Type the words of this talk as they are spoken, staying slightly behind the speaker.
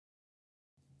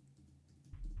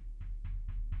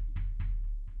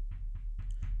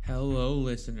Hello,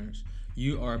 listeners.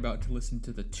 You are about to listen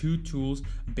to the Two Tools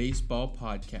Baseball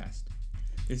Podcast.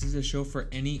 This is a show for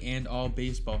any and all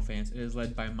baseball fans. It is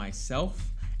led by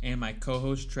myself and my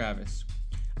co-host Travis.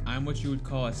 I'm what you would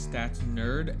call a stats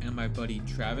nerd, and my buddy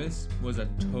Travis was a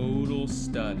total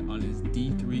stud on his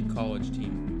D3 college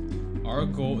team. Our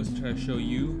goal is to show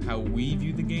you how we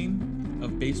view the game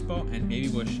of baseball, and maybe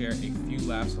we'll share a few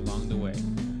laughs along the way.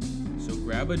 So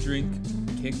grab a drink,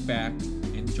 kick back,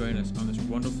 and join us on this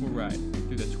wonderful ride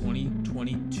through the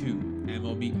 2022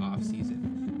 MLB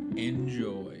offseason.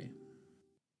 Enjoy.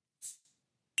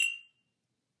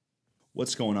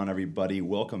 What's going on, everybody?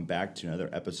 Welcome back to another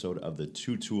episode of the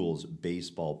Two Tools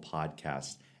Baseball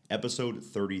Podcast, episode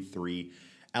 33.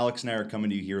 Alex and I are coming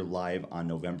to you here live on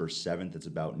November 7th. It's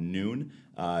about noon.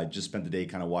 Just spent the day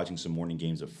kind of watching some morning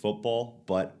games of football,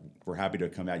 but we're happy to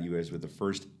come at you guys with the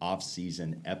first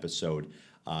off-season episode,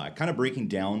 kind of breaking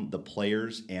down the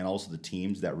players and also the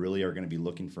teams that really are going to be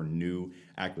looking for new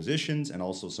acquisitions and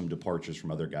also some departures from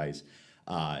other guys.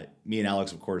 Me and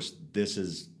Alex, of course, this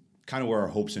is kind of where our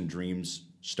hopes and dreams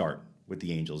start with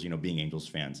the Angels, being Angels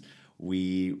fans.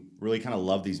 We really kind of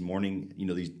love these morning,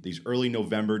 these early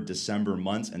November, December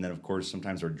months. And then, of course,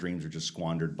 sometimes our dreams are just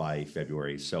squandered by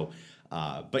February. So,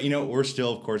 but we're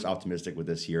still, of course, optimistic with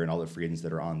this year and all the free agents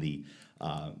that are on the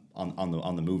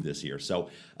move this year. So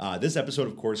this episode,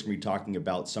 of course, going to be talking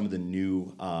about some of the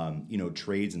new,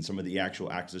 trades and some of the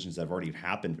actual acquisitions that have already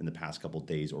happened in the past couple of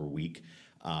days or week.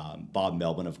 Bob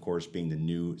Melvin, of course, being the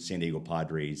new San Diego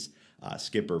Padres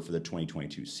skipper for the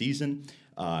 2022 season.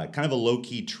 Kind of a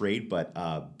low-key trade, but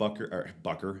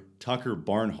Tucker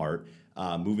Barnhart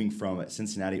moving from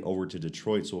Cincinnati over to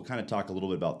Detroit. So we'll kind of talk a little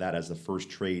bit about that as the first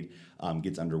trade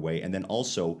gets underway. And then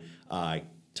also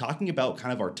talking about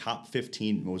kind of our top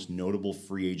 15 most notable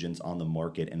free agents on the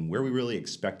market and where we really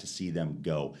expect to see them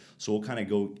go. So we'll kind of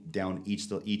go down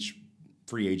each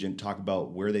free agent, talk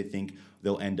about where they think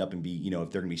they'll end up and be, if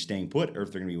they're going to be staying put or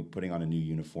if they're going to be putting on a new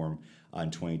uniform in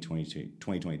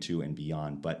 2022 and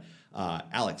beyond. But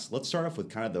Alex, let's start off with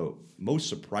kind of the most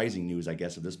surprising news, I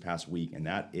guess, of this past week, and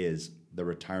that is the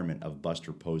retirement of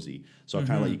Buster Posey. So I'll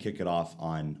kind of let you kick it off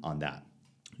on that.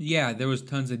 Yeah, there was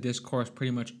tons of discourse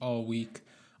pretty much all week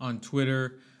on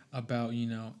Twitter about,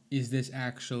 is this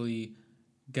actually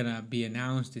going to be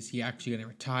announced? Is he actually going to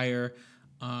retire?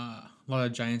 A lot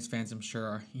of Giants fans, I'm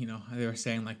sure, they were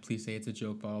saying, please say it's a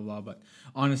joke, blah, blah, blah. But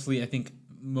honestly, I think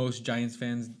most Giants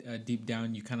fans, deep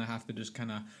down, you kind of have to just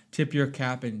kind of tip your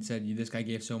cap and said, this guy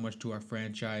gave so much to our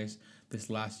franchise this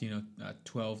last,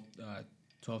 12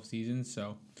 seasons.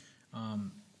 So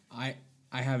I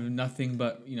have nothing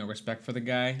but, respect for the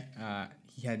guy.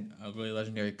 He had a really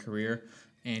legendary career.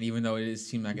 And even though it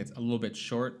seemed like it's a little bit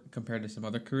short compared to some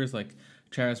other careers, like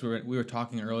Travis, we were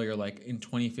talking earlier, in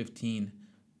 2015,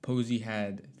 Posey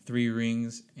had 3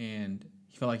 rings, and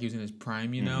he felt like he was in his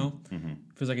prime,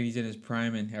 Feels like he's in his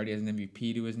prime and already has an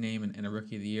MVP to his name and a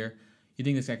Rookie of the Year. You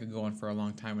think this guy could go on for a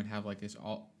long time and have, this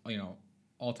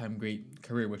all-time great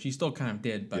career, which he still kind of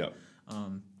did, but Yep.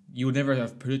 You would never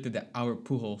have predicted that Albert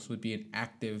Pujols would be an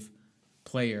active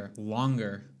player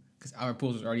longer, because Albert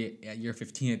Pujols was already at year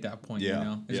 15 at that point,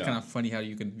 It's kind of funny how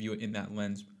you can view it in that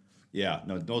lens. Yeah,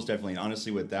 no, most definitely. And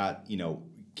honestly, with that,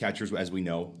 catchers, as we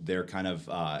know, they're kind of,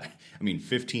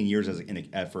 15 years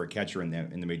for a catcher in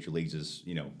the major leagues is,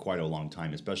 quite a long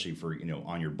time, especially for,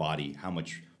 on your body, how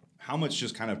much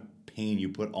just kind of pain you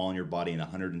put all on your body in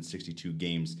 162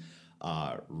 games.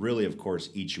 Really, of course,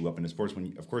 eats you up. And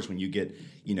when you get,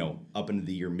 up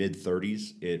into your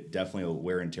mid-30s, it definitely will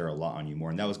wear and tear a lot on you more.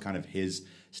 And that was kind of his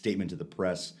statement to the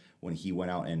press when he went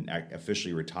out and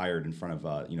officially retired in front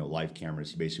of, live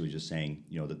cameras. He basically was just saying,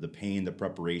 the pain, the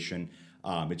preparation,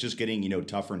 it's just getting,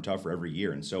 tougher and tougher every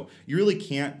year. And so you really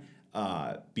can't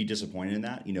be disappointed in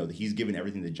that. He's given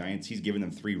everything to the Giants. He's given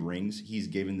them 3 rings. He's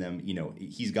given them,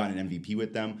 he's gotten an MVP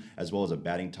with them as well as a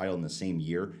batting title in the same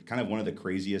year. Kind of one of the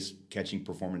craziest catching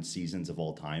performance seasons of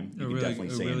all time. You could definitely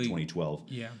say in 2012.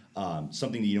 Yeah.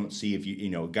 Something that you don't see if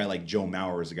a guy like Joe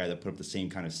Mauer is a guy that put up the same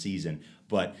kind of season.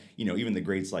 But, even the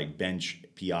greats like Bench,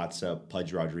 Piazza,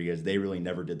 Pudge Rodriguez, they really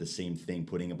never did the same thing,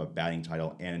 putting up a batting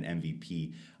title and an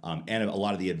MVP. And a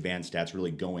lot of the advanced stats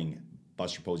really going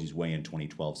Buster Posey's way in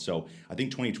 2012. So I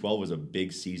think 2012 was a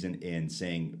big season in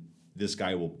saying this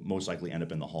guy will most likely end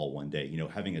up in the Hall one day,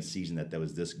 having a season that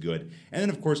was this good. And then,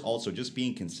 of course, also just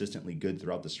being consistently good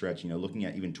throughout the stretch, looking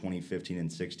at even 2015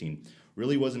 and 16,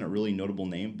 really wasn't a really notable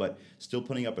name, but still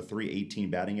putting up a 318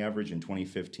 batting average in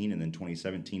 2015, and then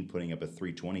 2017 putting up a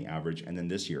 320 average. And then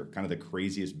this year, kind of the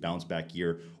craziest bounce back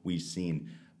year we've seen.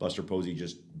 Buster Posey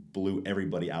just blew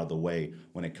everybody out of the way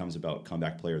when it comes about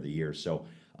comeback player of the year. So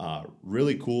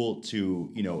Really cool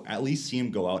to, at least see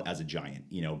him go out as a Giant,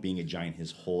 being a Giant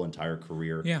his whole entire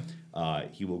career. Yeah.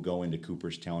 He will go into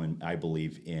Cooperstown, and I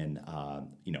believe in, a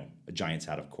Giants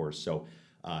hat, of course. So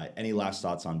any last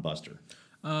thoughts on Buster?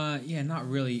 Yeah, not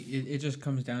really. It just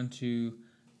comes down to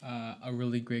a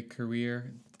really great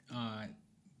career.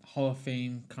 Hall of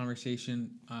Fame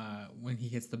conversation when he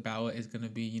hits the ballot is going to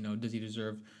be, does he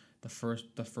deserve the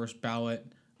first ballot?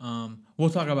 We'll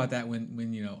talk about that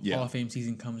when Yeah. Hall of Fame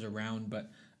season comes around. But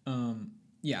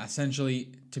yeah,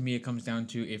 essentially to me it comes down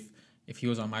to if he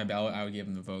was on my ballot, I would give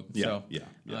him the vote. Yeah, So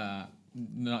yeah.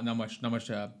 not much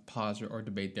pause or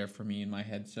debate there for me in my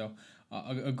head. So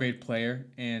a great player,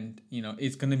 and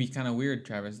it's going to be kind of weird,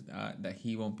 Travis, that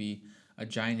he won't be a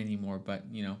Giant anymore. But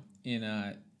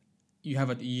in you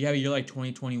have a year like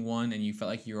 2021, and you felt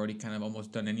like you're already kind of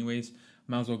almost done anyways.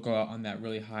 Might as well go out on that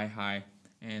really high,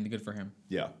 and good for him.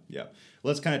 Yeah, yeah.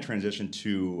 Let's kind of transition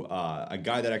to a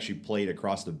guy that actually played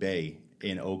across the bay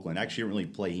in Oakland. Actually, didn't really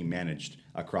play. He managed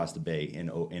across the bay in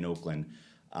Oakland.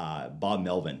 Bob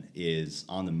Melvin is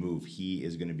on the move. He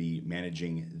is going to be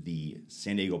managing the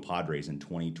San Diego Padres in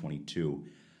 2022.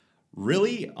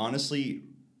 Really, honestly,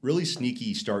 really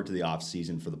sneaky start to the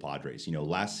offseason for the Padres.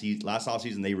 Last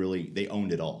offseason they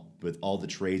owned it all with all the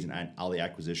trades and all the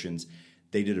acquisitions.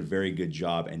 They did a very good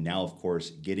job, and now, of course,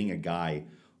 getting a guy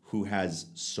who has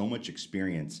so much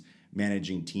experience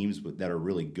managing teams that are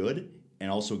really good,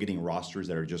 and also getting rosters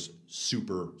that are just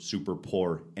super, super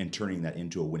poor, and turning that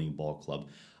into a winning ball club.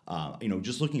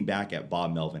 Just looking back at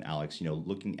Bob Melvin, Alex,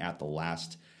 looking at the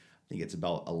last, I think it's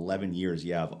about 11 years,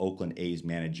 of Oakland A's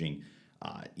managing,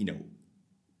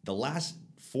 the last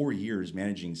 4 years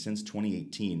managing since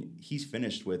 2018, he's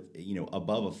finished with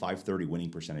above a 530 winning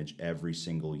percentage every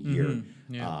single year.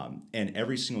 Mm-hmm. Yeah. And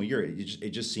every single year, it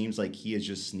just seems like he is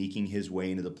just sneaking his way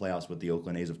into the playoffs with the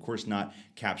Oakland A's. Of course, not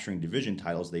capturing division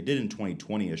titles. They did in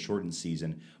 2020, a shortened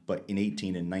season, but in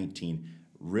 18 and 19,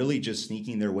 really just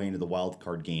sneaking their way into the wild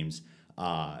card games.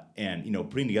 And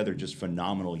putting together just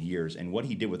phenomenal years. And what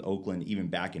he did with Oakland, even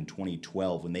back in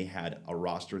 2012, when they had a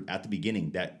roster at the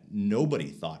beginning that nobody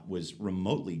thought was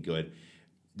remotely good.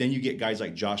 Then you get guys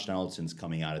like Josh Donaldson's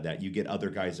coming out of that. You get other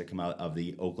guys that come out of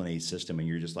the Oakland A's system, and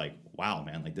you're just like, wow,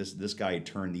 man, like this guy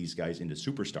turned these guys into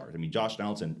superstars. I mean, Josh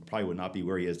Donaldson probably would not be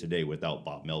where he is today without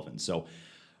Bob Melvin. So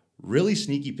really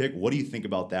sneaky pick. What do you think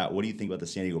about that? What do you think about the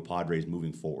San Diego Padres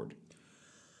moving forward?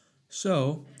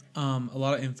 So, a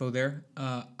lot of info there.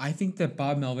 I think that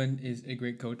Bob Melvin is a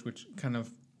great coach, which kind of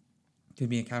can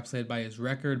be encapsulated by his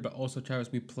record, but also,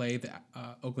 Travis, we play the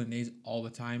Oakland A's all the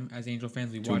time as Angel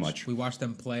fans. We watch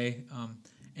them play,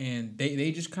 and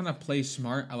they just kind of play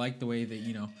smart. I like the way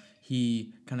that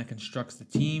he kind of constructs the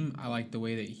team. I like the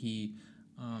way that he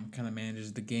kind of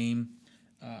manages the game.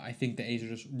 I think the A's are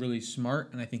just really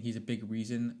smart, and I think he's a big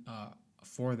reason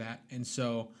for that. And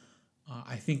so,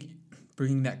 I think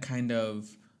bringing that kind of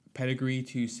pedigree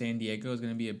to San Diego is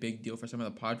going to be a big deal for some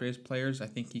of the Padres players. I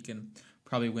think he can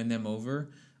probably win them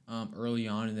over early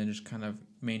on, and then just kind of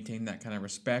maintain that kind of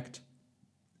respect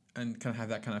and kind of have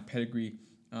that kind of pedigree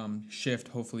shift,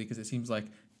 hopefully, because it seems like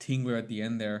Tingler at the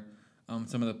end there,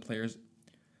 some of the players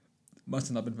must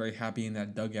have not been very happy in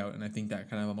that dugout, and I think that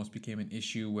kind of almost became an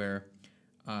issue where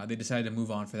they decided to move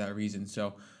on for that reason.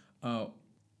 So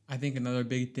I think another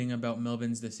big thing about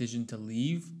Melvin's decision to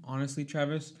leave, honestly,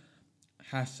 Travis,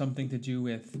 has something to do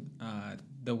with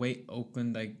the way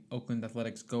Oakland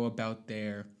Athletics go about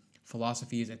their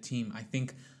philosophy as a team. I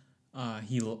think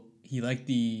he liked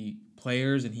the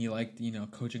players, and he liked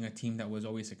coaching a team that was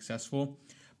always successful.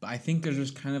 But I think there's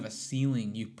just kind of a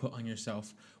ceiling you put on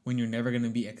yourself when you're never going to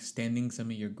be extending some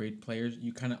of your great players.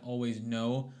 You kind of always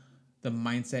know the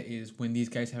mindset is when these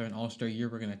guys have an all-star year,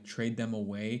 we're going to trade them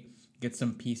away, get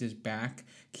some pieces back,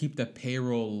 keep the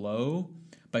payroll low,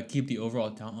 but keep the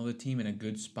overall talent of the team in a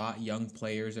good spot. Young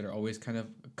players that are always kind of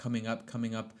coming up,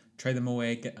 trade them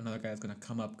away, get another guy that's going to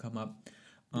come up.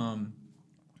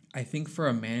 I think for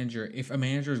a manager, if a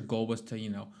manager's goal was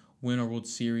to, win a World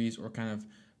Series or kind of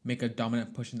make a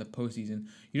dominant push in the postseason,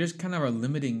 you just kind of are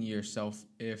limiting yourself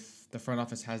if the front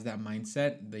office has that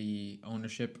mindset, the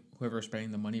ownership, whoever's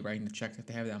spending the money, writing the checks, if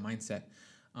they have that mindset.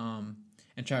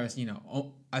 And Travis,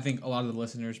 I think a lot of the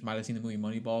listeners might have seen the movie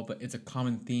Moneyball, but it's a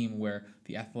common theme where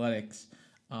the Athletics,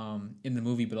 in the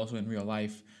movie, but also in real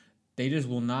life, they just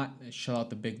will not shell out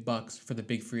the big bucks for the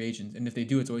big free agents, and if they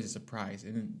do, it's always a surprise.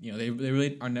 And they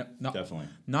really are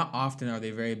not often are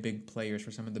they very big players for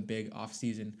some of the big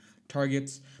off-season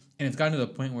targets. And it's gotten to the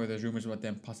point where there's rumors about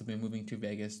them possibly moving to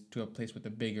Vegas, to a place with a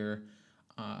bigger,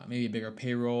 maybe a bigger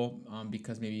payroll,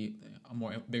 because maybe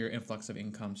a bigger influx of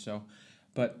income. So,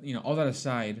 but all that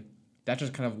aside, that's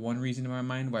just kind of one reason in my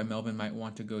mind why Melvin might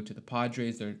want to go to the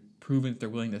Padres. They're proven that they're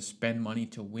willing to spend money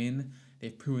to win.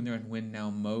 They've proven they're in win now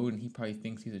mode, and he probably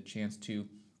thinks he's a chance to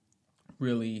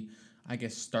really, I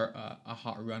guess, start a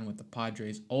hot run with the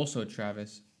Padres. Also,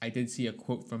 Travis, I did see a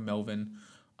quote from Melvin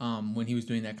when he was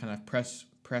doing that kind of press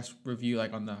review,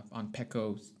 like on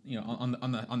Petco's,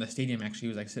 on the stadium. Actually, he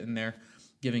was like sitting there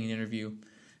giving an interview,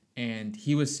 and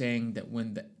he was saying that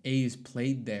when the A's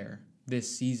played there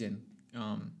this season,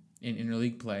 in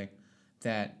interleague play,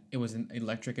 that it was an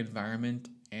electric environment,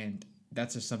 and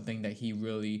that's just something that he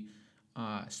really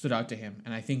stood out to him.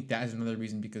 And I think that is another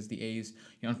reason, because the A's,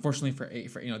 unfortunately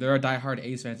for there are diehard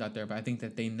A's fans out there, but I think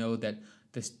that they know that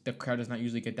the crowd does not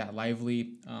usually get that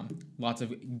lively. Lots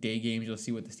of day games, you'll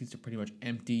see what the seats are pretty much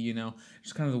empty.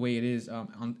 Just kind of the way it is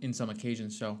in some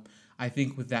occasions. So I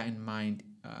think with that in mind,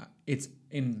 it's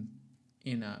in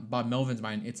Bob Melvin's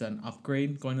mind, it's an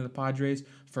upgrade going to the Padres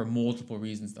for multiple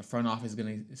reasons. The front office is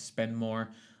going to spend more.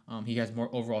 He has more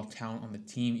overall talent on the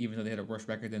team, even though they had a worse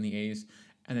record than the A's.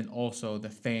 And then also the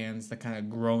fans, the kind of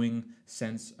growing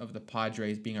sense of the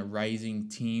Padres being a rising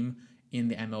team in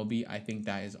the MLB. I think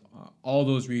that is all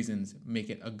those reasons make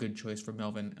it a good choice for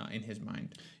Melvin in his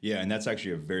mind. Yeah, and that's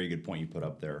actually a very good point you put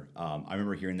up there. I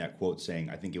remember hearing that quote saying,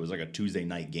 I think it was like a Tuesday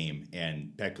night game,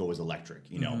 and Petco was electric.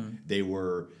 They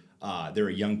were they're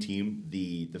a young team.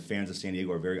 The fans of San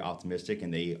Diego are very optimistic,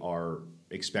 and they are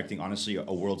expecting, honestly,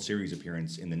 a World Series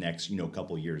appearance in the next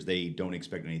couple of years. They don't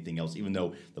expect anything else, even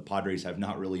though the Padres have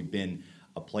not really been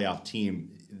a playoff team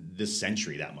this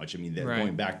century that much. I mean, right.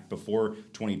 Going back before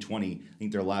 2020, I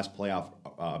think their last playoff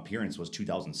appearance was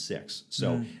 2006.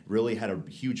 So really had a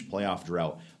huge playoff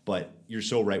drought. But you're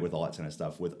so right with all that kind of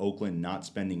stuff. With Oakland not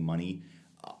spending money,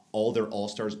 all their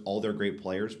all-stars, all their great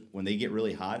players, when they get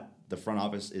really hot, the front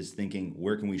office is thinking,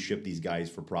 where can we ship these guys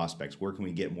for prospects? Where can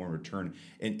we get more in return?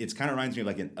 And it kind of reminds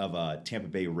me of a Tampa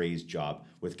Bay Rays job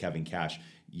with Kevin Cash.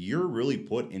 You're really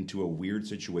put into a weird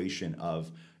situation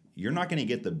of, you're not going to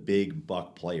get the big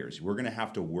buck players. We're going to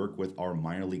have to work with our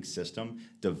minor league system,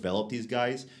 develop these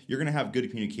guys. You're going to have good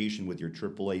communication with your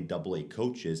AAA, AA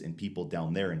coaches and people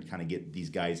down there, and kind of get these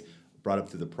guys brought up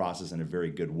through the process in a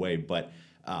very good way. But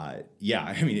yeah,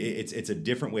 I mean, it's a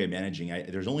different way of managing.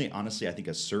 There's only, honestly, I think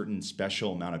a certain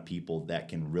special amount of people that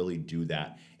can really do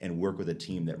that and work with a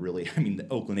team that really, I mean, the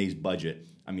Oakland A's budget,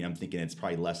 I mean, I'm thinking it's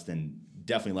probably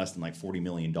definitely less than like $40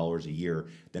 million a year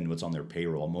than what's on their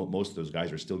payroll. Most of those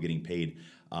guys are still getting paid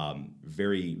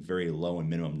very, very low and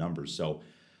minimum numbers. So,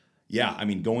 yeah, I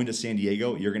mean, going to San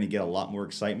Diego, you're going to get a lot more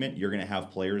excitement. You're going to have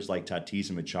players like Tatis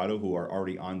and Machado who are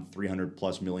already on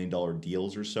 $300+ million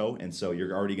deals or so. And so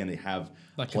you're already going to have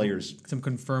like players. Some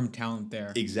confirmed talent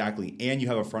there. Exactly. And you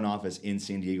have a front office in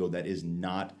San Diego that is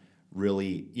not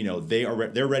really,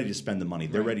 they're ready to spend the money.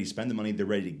 They're ready to spend the money. They're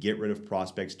ready to get rid of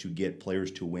prospects to get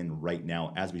players to win right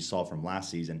now, as we saw from last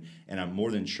season. And I'm more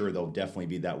than sure they'll definitely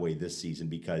be that way this season,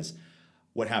 because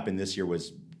what happened this year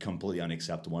was completely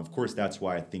unacceptable. And of course, that's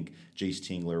why I think Jace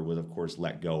Tingler was, of course,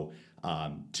 let go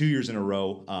 2 years in a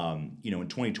row. In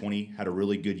 2020, had a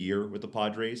really good year with the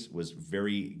Padres, was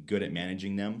very good at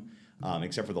managing them.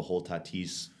 Except for the whole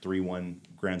Tatis 3-1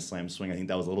 grand slam swing. I think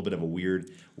that was a little bit of a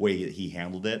weird way that he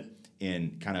handled it,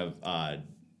 and kind of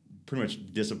pretty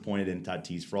much disappointed in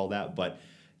Tatis for all that. But,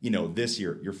 this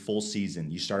year, your full season,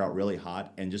 you start out really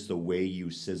hot, and just the way you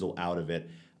sizzle out of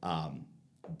it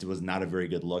was not a very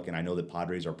good look. And I know the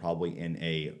Padres are probably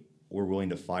we're willing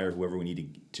to fire whoever we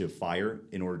need to fire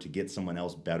in order to get someone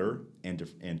else better and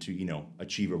to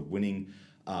achieve a winning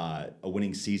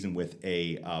season with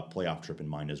a playoff trip in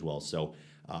mind as well. So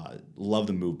love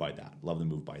the move by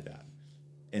that.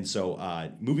 And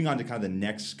so moving on to kind of the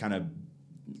next kind of,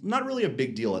 not really a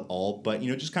big deal at all, but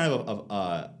just kind of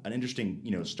an interesting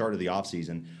start of the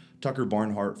offseason. Tucker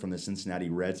Barnhart from the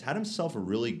Cincinnati Reds had himself a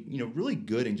really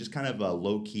good and just kind of a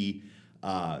low-key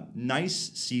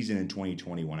nice season in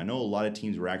 2021. I know a lot of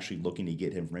teams were actually looking to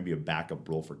get him for maybe a backup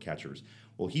role for catchers.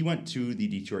 Well, he went to the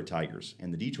Detroit Tigers,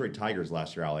 and the Detroit Tigers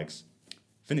last year, Alex,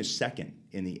 finished second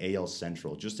in the AL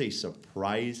Central. Just a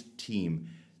surprise team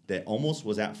that almost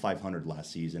was at 500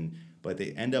 last season, but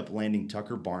they end up landing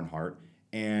Tucker Barnhart.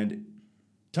 And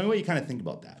tell me what you kind of think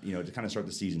about that, to kind of start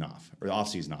the season off, or the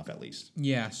offseason off at least.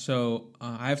 Yeah, so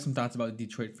I have some thoughts about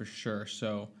Detroit for sure.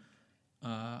 So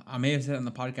I may have said it on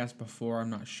the podcast before, I'm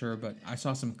not sure, but I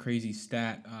saw some crazy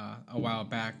stat a while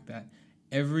back that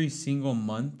every single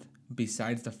month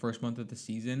besides the first month of the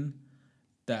season,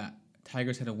 the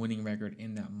Tigers had a winning record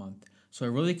in that month. So it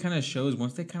really kind of shows,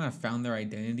 once they kind of found their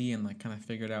identity and like kind of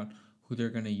figured out who they're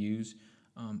going to use,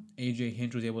 AJ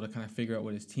Hinch was able to kind of figure out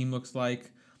what his team looks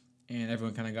like. and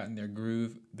everyone kind of got in their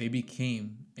groove, they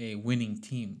became a winning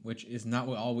team, which is not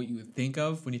what you would think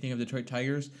of when you think of Detroit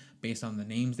Tigers, based on the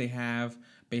names they have,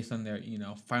 based on their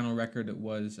final record. It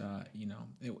was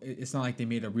it's not like they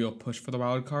made a real push for the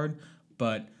wild card,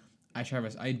 but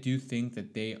Travis, I do think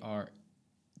that they are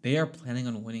planning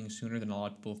on winning sooner than a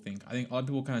lot of people think. I think a lot of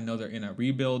people kind of know they're in a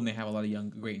rebuild and they have a lot of young,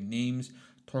 great names.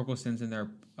 Torkelson's in their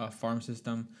farm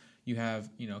system. You have,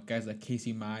 guys like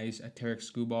Casey Mize, Tarek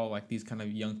Skubal, like these kind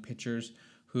of young pitchers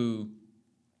who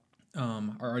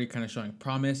are already kind of showing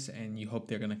promise, and you hope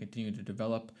they're going to continue to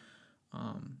develop.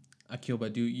 Akil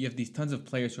Badu, you have these tons of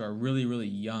players who are really, really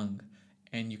young,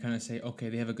 and you kind of say, okay,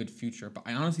 they have a good future. But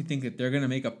I honestly think that they're going to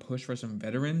make a push for some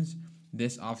veterans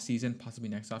this offseason, possibly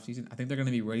next offseason. I think they're going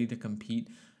to be ready to compete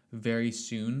very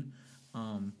soon.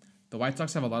 The White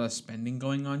Sox have a lot of spending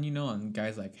going on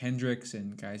guys like Hendricks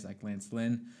and guys like Lance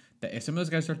Lynn. That if some of those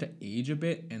guys start to age a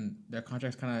bit and their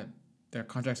contracts kind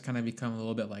of become a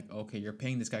little bit like, okay, you're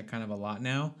paying this guy kind of a lot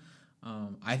now.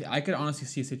 I could honestly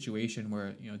see a situation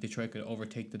where Detroit could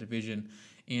overtake the division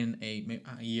in a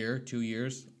year, 2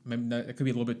 years. Maybe that could be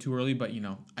a little bit too early, but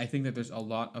I think that there's a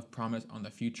lot of promise on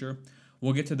the future.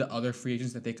 We'll get to the other free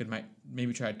agents that they might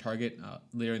maybe try to target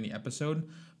later in the episode,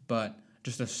 but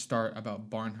just a start about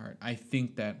Barnhart. I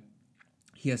think that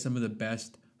he has some of the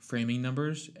best framing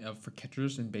numbers for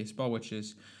catchers in baseball, which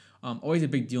is always a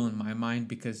big deal in my mind,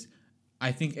 because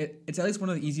I think it's at least one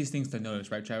of the easiest things to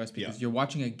notice, right, Travis? Because you're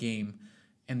watching a game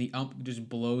and the ump just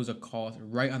blows a call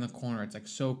right on the corner. It's like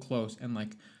so close, and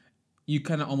like you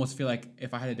kind of almost feel like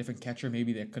if I had a different catcher,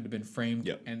 maybe that could have been framed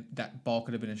and that ball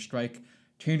could have been a strike.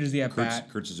 Changes the at bat.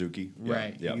 Kurt Suzuki.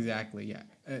 Right, exactly, yeah.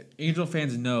 Angel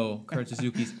fans know Kurt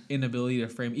Suzuki's inability to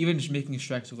frame, even just making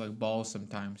strikes look like balls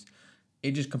sometimes.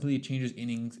 It just completely changes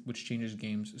innings, which changes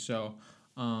games. So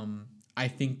I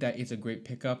think that it's a great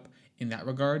pickup in that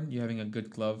regard. You're having a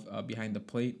good glove behind the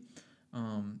plate.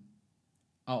 I'll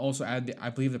also add,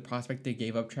 I believe the prospect they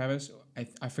gave up, Travis,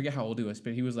 I forget how old he was,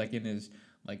 but he was like in his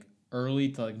like early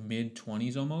to like mid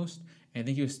 20s almost. And I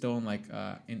think he was still in like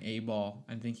in A ball.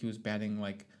 I think he was batting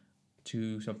like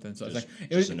 2 something. So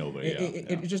it's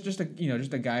just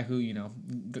a guy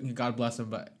who God bless him,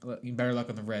 but better luck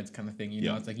on the Reds kind of thing.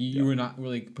 It's like you were not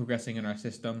really progressing in our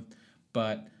system,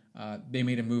 but they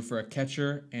made a move for a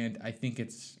catcher, and I think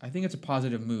it's a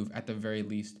positive move at the very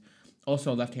least.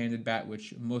 Also, a left-handed bat,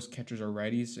 which most catchers are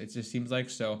righties. It just seems like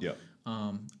so.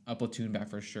 A platoon bat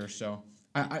for sure. So.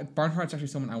 Barnhart's actually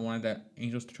someone I wanted the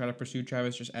Angels to try to pursue,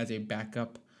 Travis, just as a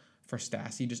backup for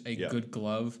Stassi, just a good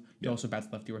glove. He also bats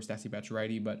lefty where Stassi bats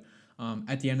righty, but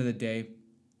at the end of the day,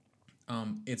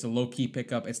 it's a low-key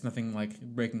pickup. It's nothing like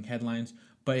breaking headlines,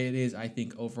 but it is, I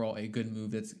think, overall a good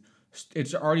move.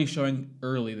 It's already showing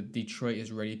early that Detroit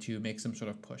is ready to make some sort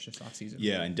of push this offseason.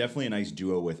 Yeah, and definitely a nice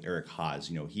duo with Eric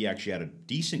Haas. He actually had a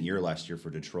decent year last year for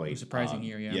Detroit. A surprising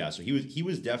year, yeah. Yeah, so he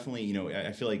was definitely,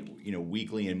 I feel like,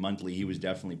 weekly and monthly he was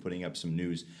definitely putting up some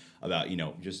news about,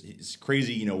 just his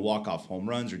crazy, walk-off home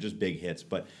runs or just big hits.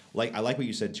 But I like what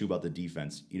you said too about the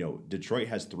defense. Detroit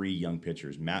has 3 young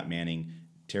pitchers, Matt Manning,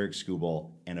 Tarek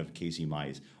Skubal, and of Casey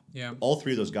Mize. Yeah. All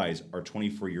 3 of those guys are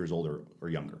 24 years old or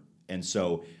younger. And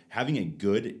so having a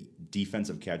good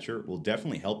defensive catcher will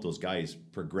definitely help those guys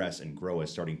progress and grow as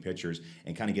starting pitchers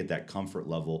and kind of get that comfort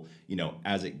level,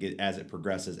 as it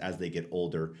progresses, as they get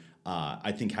older.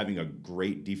 I think having a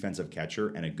great defensive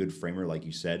catcher and a good framer, like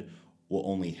you said, will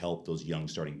only help those young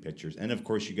starting pitchers. And of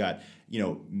course, you got,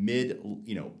 mid,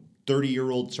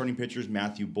 30-year-old starting pitchers,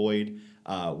 Matthew Boyd,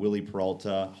 Willie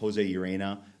Peralta, Jose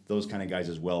Urena. Those kind of guys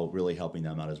as well, really helping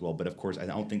them out as well. But of course, I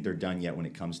don't think they're done yet when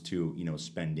it comes to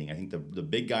spending. I think the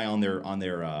big guy on their on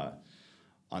their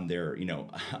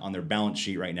balance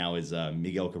sheet right now is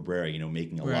Miguel Cabrera.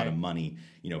 Making a lot of money.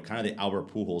 Kind of the Albert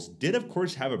Pujols did of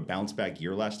course have a bounce back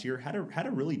year last year. Had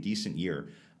a really decent year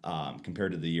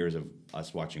compared to the years of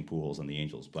us watching Pujols on the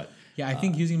Angels. But yeah, I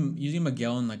think using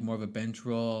Miguel in like more of a bench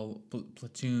role,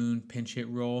 platoon pinch hit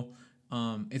role,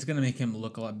 it's gonna make him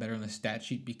look a lot better on the stat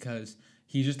sheet because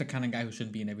he's just the kind of guy who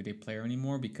shouldn't be an everyday player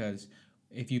anymore, because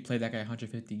if you play that guy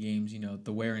 150 games,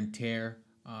 the wear and tear,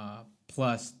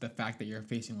 plus the fact that you're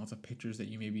facing lots of pitchers that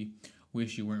you maybe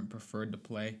wish you weren't preferred to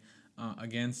play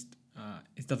against,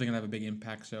 it's definitely going to have a big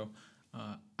impact. So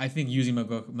I think using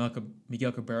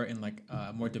Miguel Cabrera in like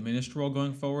a more diminished role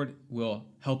going forward will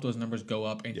help those numbers go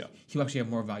up, and he'll actually have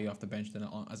more value off the bench than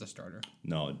as a starter.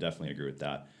 No, definitely agree with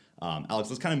that. Alex,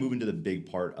 let's kind of move into the big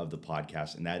part of the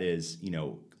podcast, and that is,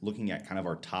 looking at kind of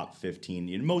our top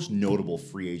 15 most notable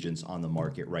free agents on the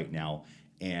market right now,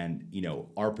 and,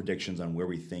 our predictions on where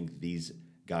we think these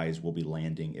guys will be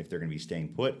landing, if they're going to be staying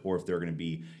put or if they're going to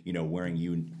be, wearing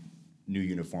new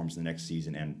uniforms in the next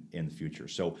season and in the future.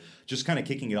 So just kind of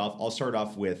kicking it off, I'll start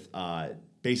off with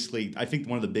basically, I think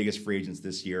one of the biggest free agents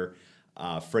this year,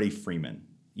 Freddie Freeman.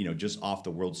 Just off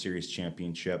the World Series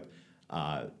championship,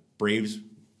 the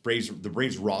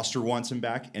Braves roster wants him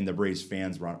back, and the Braves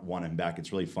fans want him back.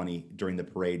 It's really funny during the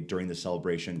parade, during the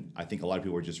celebration. I think a lot of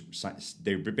people were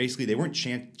they weren't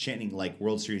chanting like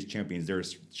World Series champions. They were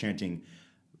chanting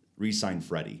 "Resign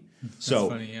Freddie." So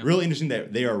funny, yeah. Really interesting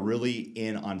that they are really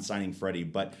in on signing Freddie.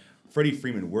 But Freddie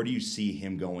Freeman, where do you see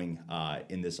him going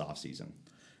in this offseason?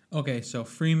 Okay, so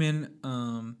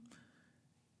Freeman,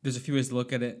 there's a few ways to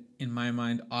look at it. In my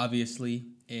mind, obviously,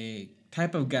 a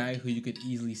type of guy who you could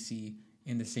easily see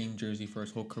in the same jersey for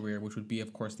his whole career, which would be,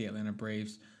 of course, the Atlanta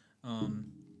Braves.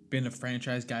 Been a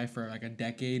franchise guy for like a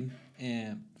decade,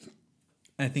 and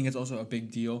I think it's also a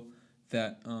big deal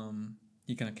that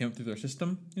he kind of came up through their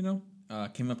system, Yep.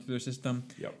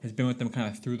 Has been with them kind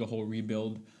of through the whole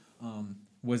rebuild,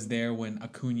 was there when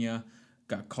Acuna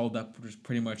got called up, which was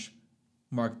pretty much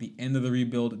marked the end of the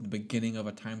rebuild and the beginning of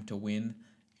a time to win,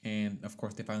 and of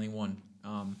course they finally won,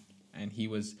 and he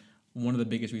was one of the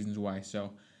biggest reasons why.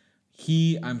 So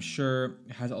he, I'm sure,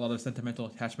 has a lot of sentimental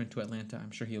attachment to Atlanta.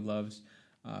 I'm sure he loves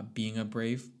being a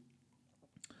Brave.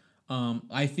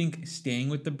 I think staying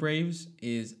with the Braves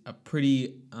is a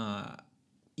pretty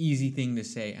easy thing to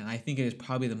say, and I think it is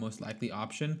probably the most likely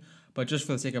option. But just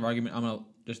for the sake of argument, I'm going to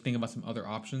just think about some other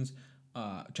options.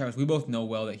 Travis, we both know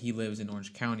well that he lives in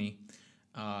Orange County.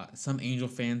 Some Angel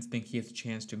fans think he has a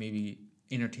chance to maybe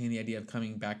entertain the idea of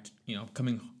coming back,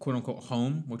 coming quote-unquote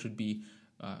home, which would be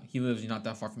he lives not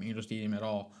that far from Angel Stadium at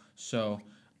all. So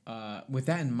with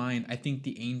that in mind, I think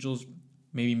the Angels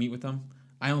maybe meet with them.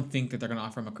 I don't think that they're going to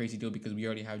offer him a crazy deal because we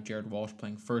already have Jared Walsh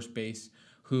playing first base,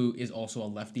 who is also a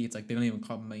lefty. It's like they don't even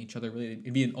complement each other really.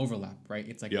 It'd be an overlap, right?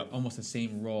 It's like almost the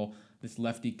same role, this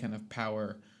lefty kind of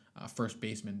power first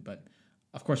baseman. But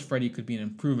of course, Freddie could be an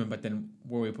improvement, but then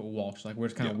where we put Walsh, like we're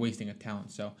just kind of wasting a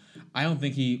talent. So I don't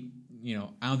think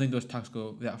I don't think those talks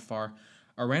go that far.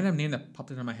 A random name that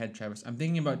popped into my head, Travis. I'm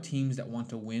thinking about teams that want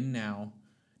to win now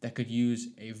that could use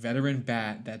a veteran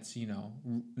bat that's,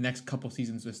 next couple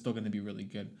seasons is still going to be really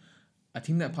good. A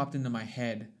team that popped into my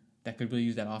head that could really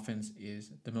use that offense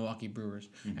is the Milwaukee Brewers.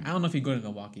 Mm-hmm. I don't know if he'd go to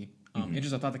Milwaukee. It's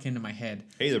just a thought that came to my head.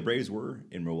 Hey, the Braves were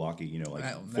in Milwaukee,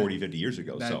 40, 50 years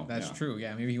ago. That's true.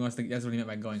 Yeah, maybe he wants to. That's what he meant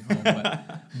by going home.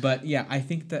 But yeah, I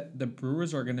think that the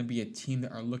Brewers are going to be a team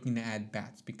that are looking to add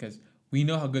bats because we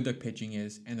know how good their pitching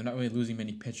is, and they're not really losing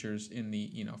many pitchers in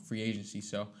the free agency.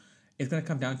 So it's going to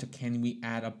come down to, can we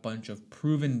add a bunch of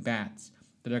proven bats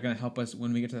that are going to help us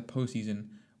when we get to the postseason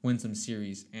win some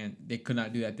series? And they could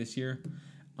not do that this year.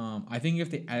 I think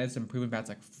if they added some proven bats,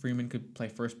 like Freeman could play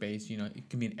first base, it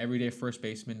can be an everyday first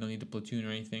baseman, no need to platoon or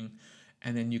anything,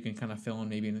 and then you can kind of fill in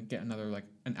maybe and get another like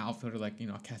an outfielder like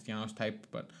a Castellanos type.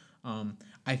 But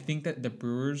I think that the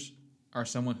Brewers are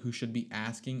someone who should be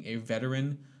asking a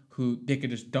veteran who they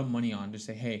could just dump money on, just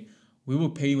say, hey, we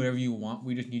will pay you whatever you want.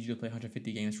 We just need you to play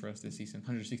 150 games for us this season,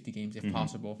 160 games if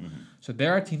possible. Mm-hmm. So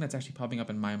they're a team that's actually popping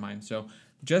up in my mind. So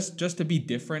just to be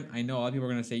different, I know a lot of people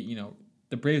are going to say,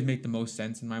 the Braves make the most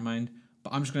sense in my mind,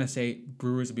 but I'm just going to say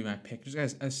Brewers will be my pick. Just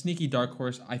as a sneaky dark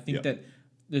horse, I think that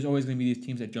there's always going to be these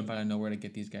teams that jump out of nowhere to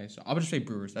get these guys. So I'll just say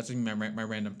Brewers. That's my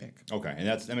random pick. Okay, and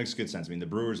that makes good sense. I mean, the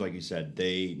Brewers, like you said,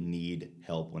 they need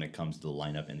help when it comes to the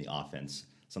lineup and the offense,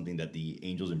 something that the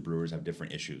Angels and Brewers have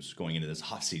different issues going into this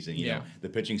offseason. You know, the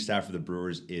pitching staff for the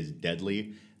Brewers is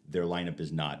deadly. Their lineup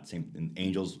is not. Same.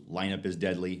 Angels' lineup is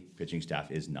deadly. Pitching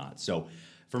staff is not. So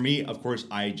for me, of course,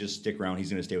 I just stick around. He's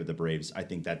going to stay with the Braves. I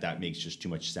think that makes just too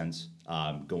much sense.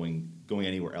 Going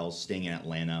anywhere else, staying in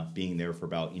Atlanta, being there for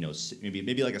about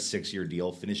maybe like a 6-year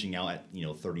deal, finishing out at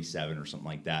 37 or something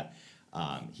like that.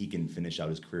 He can finish out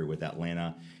his career with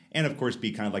Atlanta, and of course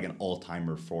be kind of like an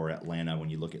all-timer for Atlanta when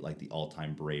you look at like the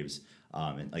all-time Braves,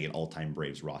 and like an all-time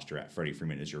Braves roster. At Freddie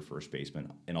Freeman is your first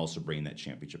baseman, and also bringing that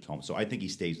championship home. So I think he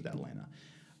stays with Atlanta.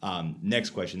 Next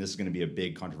question. This is going to be a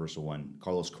big controversial one.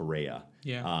 Carlos Correa.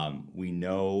 Yeah. We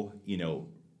know,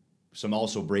 some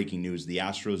also breaking news. The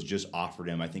Astros just offered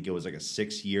him, I think it was like a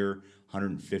 6-year,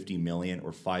 $150 million,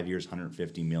 or 5 years,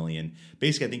 $150 million.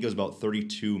 Basically, I think it was about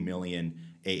 $32 million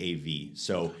AAV.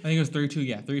 So I think it was 32.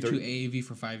 Yeah, 32 AAV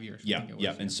for 5 years. Yeah.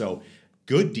 And so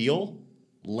good deal.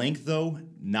 Length, though,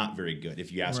 not very good.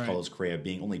 If you ask Carlos Correa,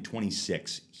 being only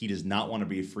 26, he does not want to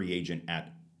be a free agent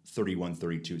at 31,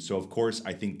 32. So, of course,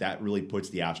 I think that really puts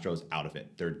the Astros out of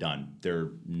it. They're done.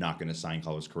 They're not going to sign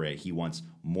Carlos Correa. He wants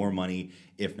more money.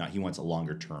 If not, he wants a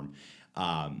longer term.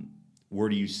 Where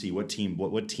do you see, what team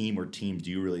or teams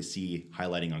do you really see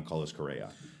highlighting on Carlos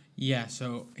Correa? Yeah,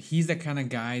 so he's the kind of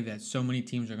guy that so many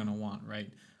teams are going to want, right?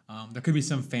 There could be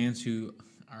some fans who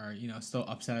are still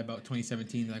upset about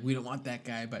 2017. They're like, we don't want that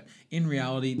guy, but in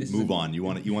reality, Move on. You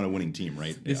want a winning team,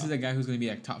 right? This is a guy who's going to be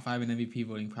like top 5 in MVP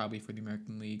voting probably for the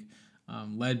American League.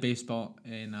 Led baseball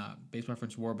in Baseball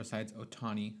Reference WAR besides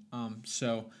Ohtani.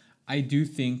 So I do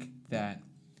think that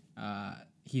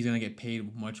he's going to get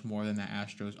paid much more than the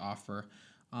Astros offer.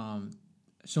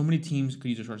 So many teams could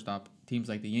use a shortstop. Teams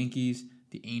like the Yankees,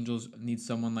 the Angels need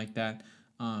someone like that.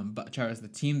 But Travis, the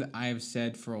team that I have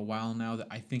said for a while now that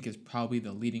I think is probably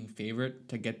the leading favorite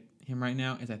to get him right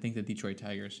now is I think the Detroit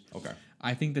Tigers. Okay.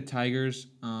 I think the Tigers.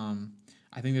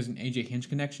 I think there's an AJ Hinch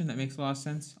connection that makes a lot of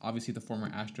sense. Obviously, the former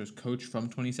Astros coach from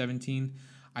 2017.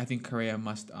 I think Correa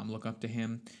must look up to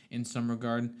him in some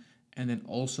regard. And then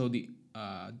also the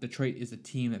Detroit is a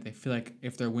team that they feel like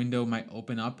if their window might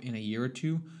open up in a year or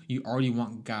two, you already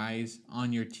want guys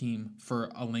on your team for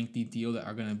a lengthy deal that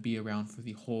are going to be around for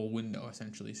the whole window,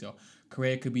 essentially. So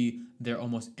Correa could be their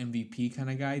almost MVP kind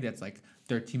of guy that's like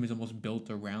their team is almost built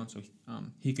around. So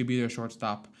he could be their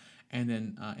shortstop. And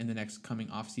then in the next coming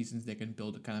off seasons, they can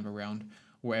build it kind of around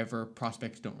wherever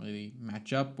prospects don't really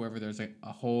match up, wherever there's a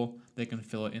hole, they can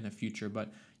fill it in the future.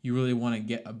 But you really want to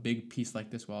get a big piece like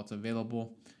this while it's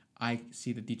available. I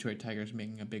see the Detroit Tigers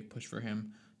making a big push for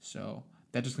him. So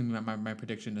that's just going to be my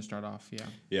prediction to start off, yeah.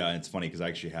 Yeah, and it's funny because I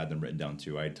actually had them written down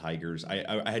too. I had Tigers.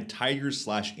 I had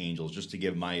Tigers/Angels just to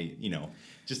give my,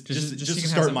 just to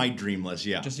start my dream list.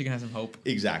 Yeah, just so you can have some hope.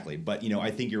 Exactly, but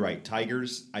I think you're right.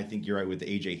 Tigers. I think you're right with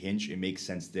AJ Hinch. It makes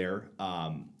sense there.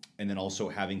 And then also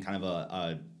having kind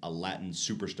of a Latin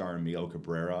superstar in Miguel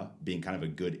Cabrera being kind of a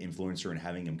good influencer and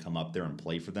having him come up there and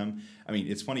play for them. I mean,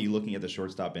 it's funny looking at the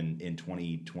shortstop in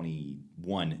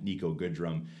 2021, Nico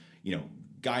Goodrum.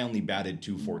 Guy only batted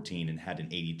 .214 and had an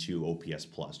 82 OPS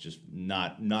plus. Just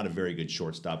not a very good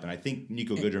shortstop. And I think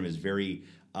Nico Goodrum is very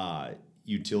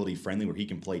utility friendly, where he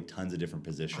can play tons of different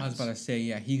positions. I was about to say,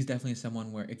 yeah, he's definitely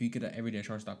someone where if you get an everyday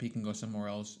shortstop, he can go somewhere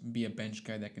else, be a bench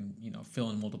guy that can fill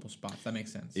in multiple spots. That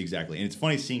makes sense. Exactly, and it's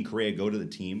funny seeing Correa go to the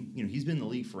team. He's been in the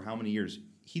league for how many years?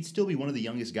 He'd still be one of the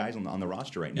youngest guys on the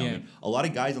roster right now. Yeah. I mean, a lot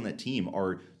of guys on that team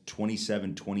are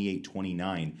 27, 28,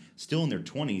 29, still in their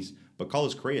 20s. But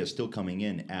Carlos Correa is still coming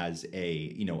in as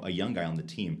a young guy on the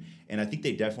team. And I think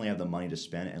they definitely have the money to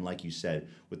spend. And like you said,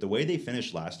 with the way they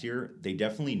finished last year, they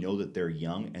definitely know that they're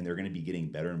young and they're going to be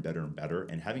getting better and better and better.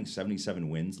 And having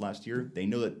 77 wins last year, they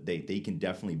know that they can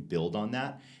definitely build on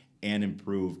that and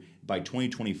improve. By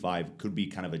 2025, could be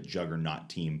kind of a juggernaut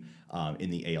team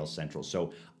in the AL Central.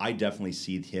 So I definitely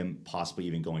see him possibly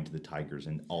even going to the Tigers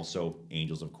and also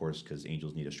Angels, of course, because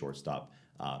Angels need a shortstop.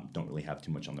 Don't really have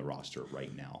too much on the roster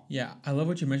right now. Yeah, I love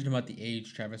what you mentioned about the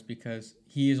age, Travis, because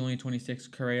he is only 26,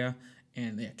 Correa,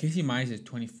 and Casey Mize is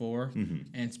 24,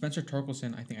 and Spencer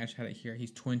Torkelson, I think I just had it here,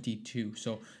 he's 22.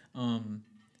 So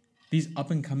these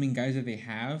up-and-coming guys that they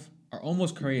have are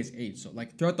almost Correa's age. So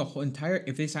like throughout the whole entire,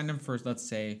 if they sign them for, let's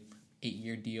say,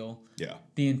 8-year deal,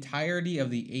 the entirety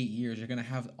of the 8 years, you're going to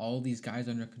have all these guys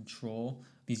under control.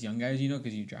 These young guys,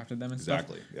 because you drafted them and stuff.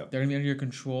 Yep. They're going to be under your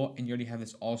control, and you already have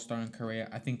this all-star in Correa.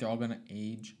 I think they're all going to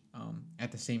age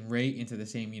at the same rate into the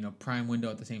same, prime window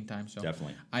at the same time. So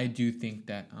definitely, I do think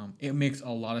that it makes a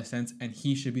lot of sense, and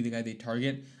he should be the guy they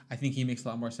target. I think he makes a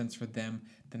lot more sense for them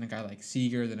than a guy like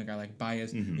Seager, than a guy like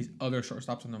Baez, these other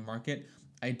shortstops on the market.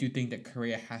 I do think that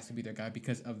Correa has to be their guy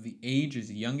because of the age is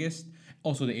the youngest.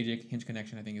 Also, the AJ Hinch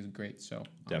connection, I think, is great. So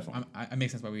definitely, it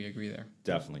makes sense why we agree there.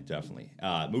 Definitely.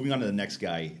 Moving on to the next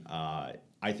guy,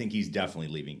 I think he's definitely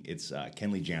leaving. It's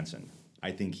Kenley Jansen.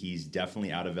 I think he's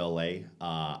definitely out of LA.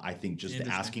 I think just the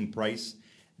asking price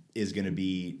is going to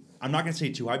be, I'm not going to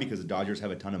say too high because the Dodgers have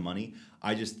a ton of money.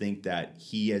 I just think that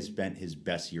he has spent his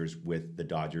best years with the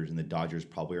Dodgers, and the Dodgers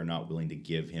probably are not willing to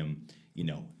give him,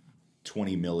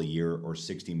 $20 million a year or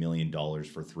 $60 million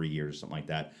for 3 years, something like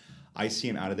that. I see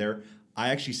him out of there. I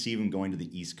actually see him going to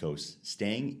the East Coast,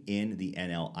 staying in the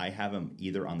NL. I have him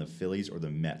either on the Phillies or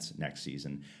the Mets next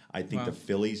season. I think the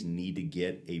Phillies need to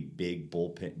get a big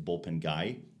bullpen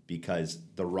guy because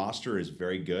the roster is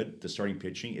very good. The starting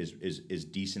pitching is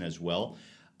decent as well.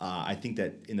 I think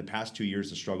that in the past 2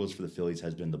 years, the struggles for the Phillies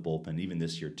has been the bullpen, even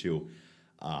this year too.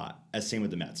 As same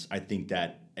with the Mets. I think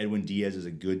that Edwin Diaz is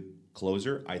a good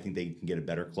closer. I think they can get a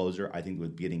better closer. I think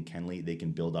with getting Kenley, they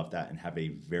can build off that and have a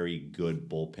very good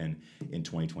bullpen in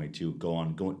 2022.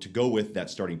 Go with that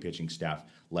starting pitching staff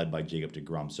led by Jacob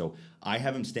deGrom. So I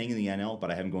have him staying in the NL,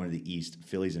 but I have him going to the East.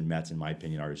 Phillies and Mets, in my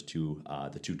opinion, are his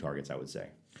the two targets, I would say.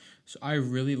 So I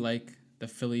really like the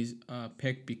Phillies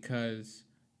pick because,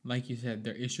 like you said,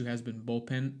 their issue has been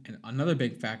bullpen, and another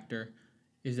big factor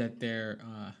is that their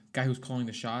guy who's calling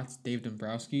the shots, Dave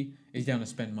Dombrowski, is down to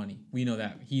spend money. We know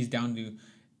that. He's down to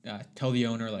tell the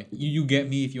owner, like, you get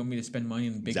me if you want me to spend money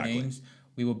on big Exactly. names.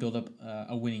 We will build up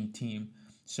a winning team.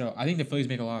 So I think the Phillies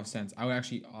make a lot of sense. I would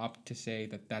actually opt to say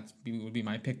that would be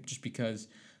my pick, just because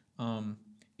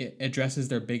it addresses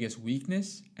their biggest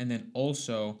weakness, and then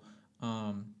also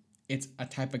it's a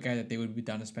type of guy that they would be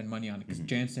down to spend money on, because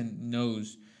Jansen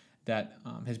knows that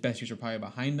his best years are probably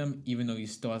behind him, even though he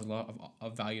still has a lot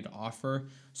of value to offer.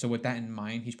 So with that in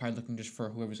mind, he's probably looking just for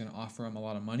whoever's going to offer him a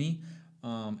lot of money.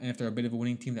 And if they're a bit of a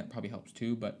winning team, that probably helps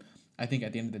too. But I think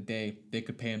at the end of the day, they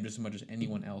could pay him just as much as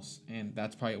anyone else, and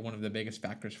that's probably one of the biggest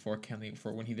factors for Kenley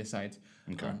for when he decides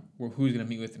who he's going to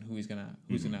meet with and who he's going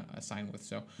to sign with.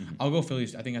 So I'll go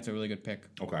Phillies. I think that's a really good pick.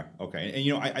 Okay.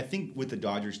 And I think with the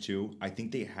Dodgers too, I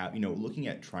think they have, looking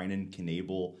at Trinan,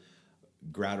 Knable,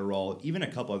 Gratterall, even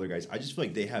a couple other guys, I just feel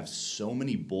like they have so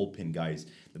many bullpen guys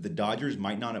that the Dodgers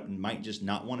might just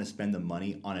not want to spend the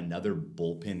money on another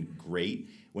bullpen great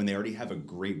when they already have a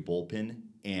great bullpen,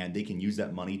 and they can use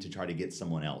that money to try to get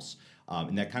someone else.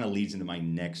 And that kind of leads into my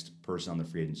next person on the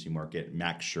free agency market,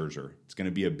 Max Scherzer. It's going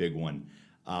to be a big one.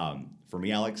 For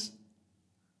me, Alex,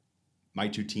 my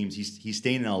two teams, he's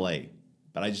staying in LA,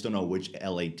 but I just don't know which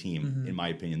LA team, in my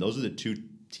opinion. Those are the two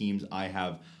teams I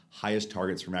have highest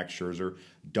targets for Max Scherzer.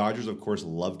 Dodgers, of course,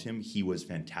 loved him. He was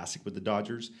fantastic with the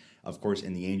Dodgers. Of course,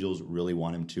 and the Angels really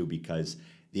want him too, because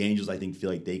the Angels, I think, feel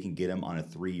like they can get him on a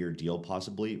 3-year deal,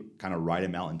 possibly, kind of ride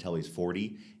him out until he's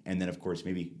 40. And then, of course,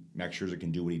 maybe Max Scherzer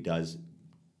can do what he does,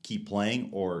 keep playing,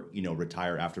 or,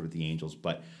 retire after with the Angels.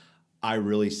 But I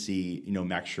really see,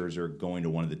 Max Scherzer going to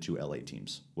one of the two LA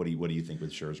teams. What do you think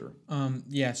with Scherzer?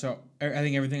 Yeah, so I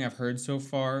think everything I've heard so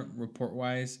far,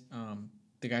 report-wise,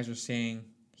 the guys are saying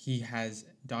he has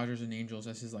Dodgers and Angels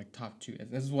as his top two.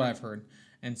 This is what I've heard.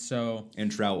 And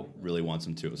Trout really wants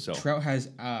him too. So Trout has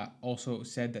also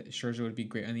said that Scherzer would be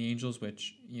great on the Angels,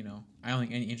 which I don't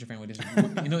think any Angel fan would disagree.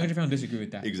 Angel fan would disagree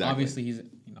with that. Exactly. Obviously, he's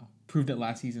proved it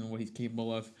last season what he's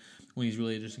capable of when he's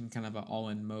really just in kind of an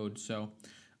all-in mode. So,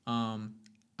 I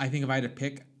think if I had to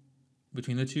pick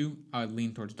between the two, I would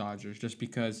lean towards Dodgers, just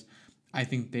because I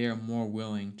think they are more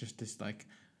willing just to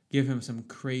give him some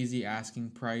crazy asking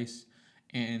price,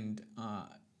 and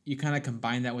you kind of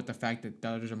combine that with the fact that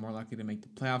Dodgers are more likely to make the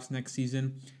playoffs next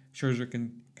season. Scherzer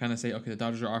can kind of say, okay, the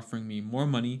Dodgers are offering me more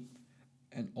money,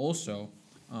 and also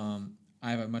I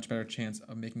have a much better chance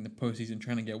of making the postseason,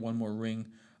 trying to get one more ring,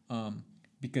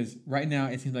 because right now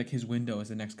it seems like his window is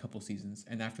the next couple seasons,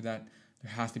 and after that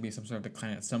there has to be some sort of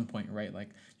decline at some point, right? Like,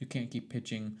 you can't keep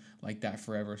pitching like that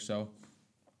forever. So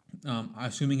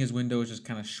assuming his window is just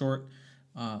kind of short,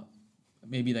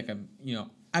 maybe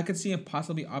I could see him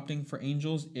possibly opting for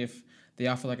Angels if they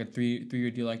offer a three-year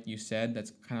deal, like you said,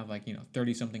 that's kind of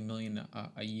 30-something million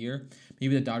a year.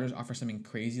 Maybe the Dodgers offer something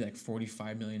crazy like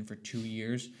 $45 million for 2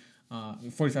 years,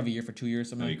 $45 a year for 2 years,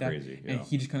 something like that. Crazy, yeah. And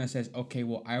he just kind of says, okay,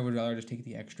 well, I would rather just take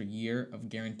the extra year of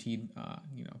guaranteed,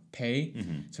 pay.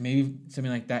 So maybe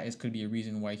something like that could be a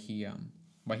reason why he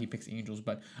picks Angels.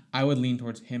 But I would lean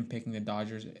towards him picking the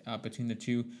Dodgers between the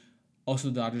two. Also,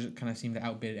 the Dodgers kind of seem to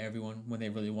outbid everyone when they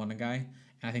really want a guy,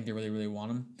 and I think they really, really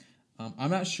want him.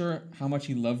 I'm not sure how much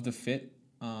he loved the fit,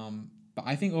 but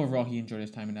I think overall he enjoyed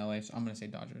his time in LA, so I'm going to say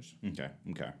Dodgers. Okay.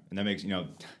 And that makes,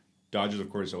 Dodgers, of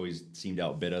course, always seemed to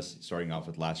outbid us, starting off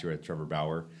with last year at Trevor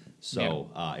Bauer.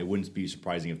 So it wouldn't be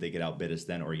surprising if they could outbid us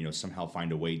then, or, somehow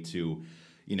find a way to,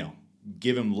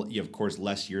 give him, of course,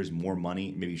 less years, more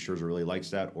money. Maybe Scherzer really likes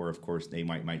that. Or, of course, they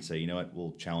might say, you know what,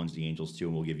 we'll challenge the Angels too,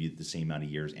 and we'll give you the same amount of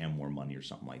years and more money, or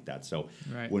something like that. So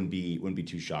wouldn't be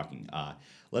too shocking.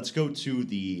 Let's go to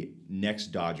the next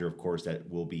Dodger, of course, that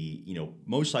will be,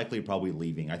 most likely probably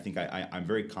leaving. I think I'm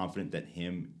very confident that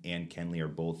him and Kenley are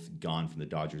both gone from the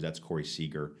Dodgers. That's Corey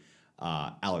Seager.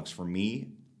 Alex, for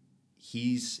me,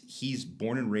 he's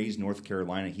born and raised North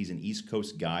Carolina. He's an East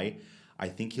Coast guy. I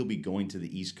think he'll be going to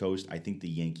the East Coast. I think the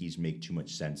Yankees make too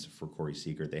much sense for Corey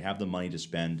Seager. They have the money to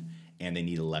spend, and they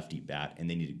need a lefty bat, and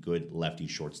they need a good lefty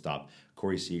shortstop.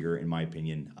 Corey Seager, in my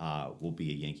opinion, will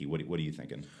be a Yankee. What are you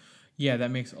thinking? Yeah,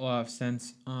 that makes a lot of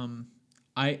sense.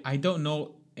 I don't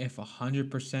know if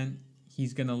 100%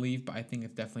 he's going to leave, but I think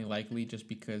it's definitely likely, just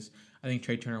because I think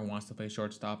Trey Turner wants to play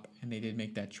shortstop, and they did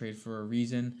make that trade for a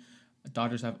reason.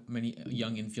 Dodgers have many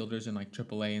young infielders in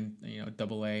AAA and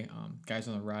AA, guys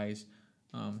on the rise.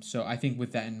 So I think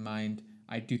with that in mind,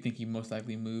 I do think he most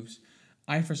likely moves.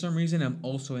 For some reason, I'm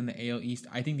also in the AL East.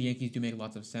 I think the Yankees do make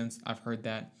lots of sense. I've heard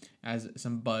that as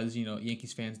some buzz.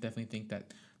 Yankees fans definitely think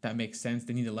that makes sense.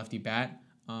 They need a lefty bat.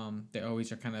 They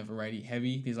always are kind of righty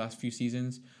heavy these last few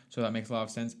seasons, so that makes a lot of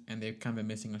sense. And they've kind of been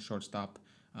missing a shortstop.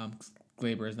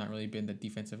 Gleyber has not really been the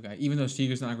defensive guy, even though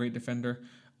Seager's not a great defender.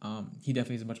 He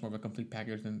definitely is much more of a complete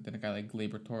package than a guy like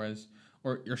Gleyber Torres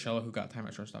or Urshela, who got time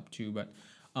at shortstop too. But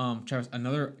Travis,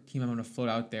 another team I'm going to float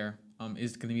out there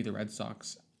is going to be the Red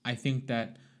Sox. I think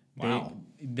that Wow.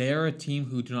 they're a team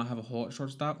who do not have a hole at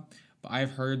shortstop, but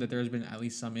I've heard that there's been at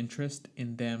least some interest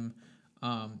in them.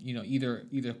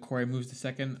 Either Corey moves to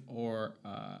second, or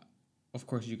of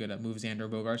course you could move Xander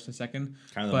Bogaerts to second.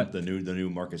 Kind of But the new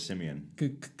Marcus Simeon.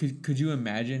 could you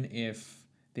imagine if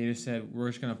they just said, we're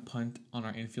just gonna punt on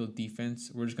our infield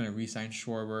defense, we're just gonna re-sign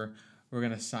Schwarber, we're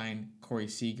gonna sign Corey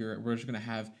Seager, we're just gonna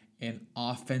have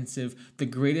the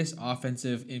greatest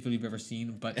offensive infield you've ever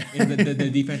seen, but the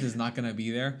defense is not gonna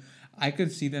be there. I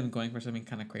could see them going for something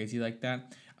kind of crazy like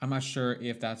that. I'm not sure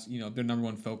if that's their number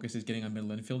one focus is getting a middle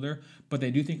infielder, but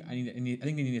they do think I think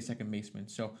they need a second baseman.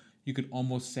 So you could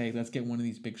almost say, let's get one of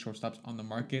these big shortstops on the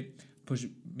market, push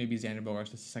maybe Xander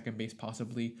Bogaerts to second base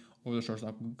possibly, or the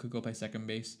shortstop could go play second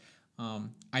base.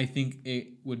 I think it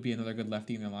would be another good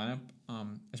lefty in their lineup.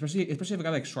 Especially if a guy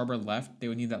like Schwarber left, they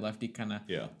would need that lefty kind of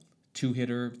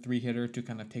 2-hitter, 3-hitter to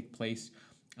kind of take place.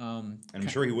 And I'm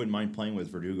sure he wouldn't mind playing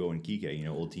with Verdugo and Kike,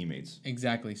 old teammates.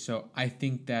 Exactly. So I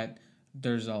think that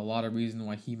there's a lot of reason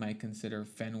why he might consider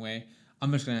Fenway.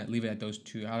 I'm just going to leave it at those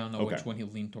two. I don't know which one he'll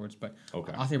lean towards, but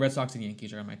I'll say Red Sox and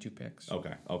Yankees are my two picks.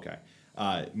 Okay.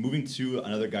 Moving to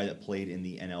another guy that played in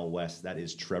the NL West, that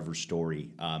is Trevor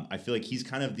Story. I feel like he's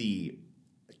kind of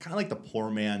like the poor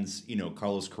man's,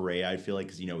 Carlos Correa. I feel like,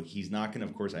 because he's not going to,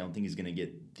 of course, I don't think he's going to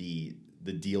get the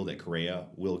deal that Correa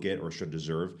will get or should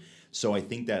deserve. So I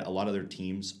think that a lot of their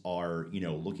teams are,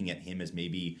 looking at him as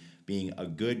maybe being a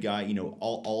good guy.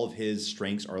 All of his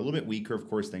strengths are a little bit weaker, of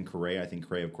course, than Correa. I think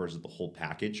Correa, of course, is the whole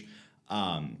package.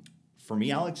 For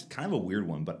me, Alex, kind of a weird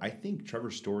one, but I think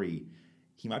Trevor Story,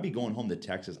 he might be going home to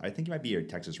Texas. I think he might be a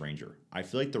Texas Ranger. I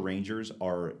feel like the Rangers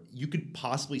are, you could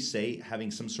possibly say,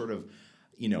 having some sort of,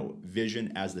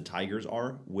 vision as the Tigers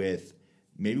are, with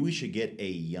maybe we should get a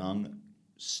young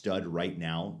stud right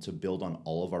now to build on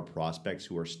all of our prospects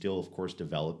who are still, of course,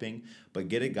 developing, but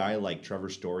get a guy like Trevor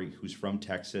Story, who's from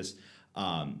Texas.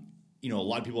 A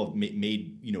lot of people have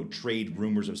made trade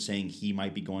rumors of saying he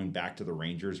might be going back to the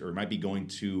Rangers, or might be going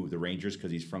to the Rangers because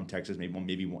he's from Texas.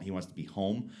 Maybe he wants to be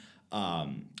home.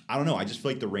 I don't know. I just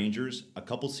feel like the Rangers a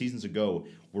couple seasons ago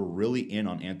were really in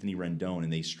on Anthony Rendon,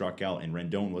 and they struck out, and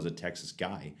Rendon was a Texas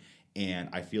guy. And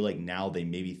I feel like now they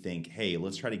maybe think, hey,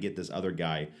 let's try to get this other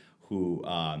guy who,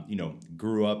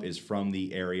 grew up, is from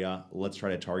the area. Let's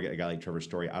try to target a guy like Trevor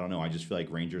Story. I don't know. I just feel like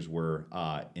Rangers were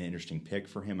an interesting pick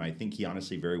for him. I think he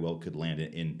honestly very well could land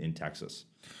it in Texas.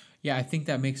 Yeah, I think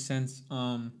that makes sense.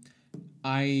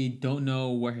 I don't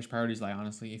know where his priorities lie,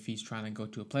 honestly. If he's trying to go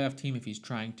to a playoff team, if he's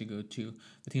trying to go to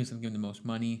the team that's going to give him the most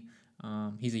money.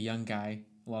 He's a young guy,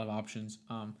 a lot of options.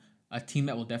 A team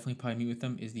that will definitely probably meet with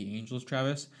them is the Angels,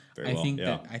 Travis. I think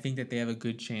that they have a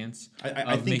good chance.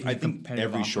 I think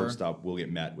every shortstop will get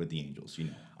met with the Angels.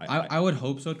 I would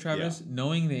hope so, Travis. Yeah.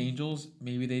 Knowing the Angels,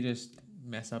 maybe they just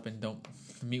mess up and don't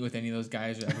meet with any of those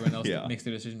guys, or everyone else makes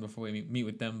their decision before we meet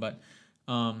with them. But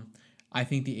I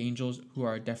think the Angels, who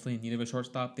are definitely in need of a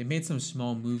shortstop, they made some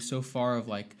small moves so far.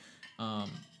 Of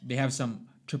they have some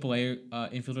AAA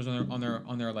infielders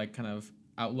on their like kind of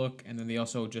outlook, and then they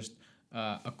also just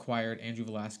acquired Andrew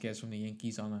Velasquez from the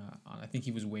Yankees on I think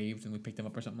he was waived and we picked him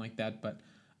up or something like that. But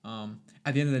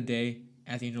at the end of the day,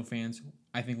 as Angel fans,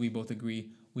 I think we both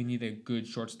agree we need a good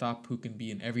shortstop who can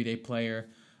be an everyday player.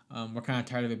 We're kind of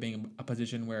tired of it being a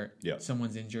position where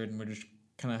someone's injured and we're just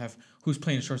kind of have who's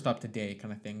playing shortstop today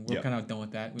kind of thing. We're kind of done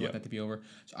with that. We want that to be over.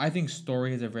 So I think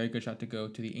Story has a very good shot to go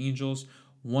to the Angels.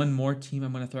 One more team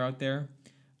I'm going to throw out there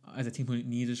as a team who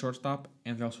needs a shortstop,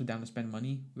 and they're also down to spend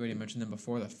money. We already mentioned them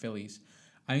before, the Phillies.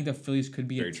 I think the Phillies could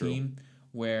be a team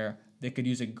where they could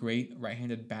use a great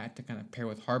right-handed bat to kind of pair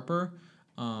with Harper.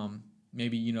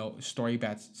 Maybe, Story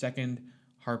bats second,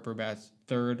 Harper bats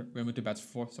third, Realmuto bats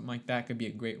fourth, something like that. Could be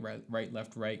a great right,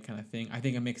 left, right kind of thing. I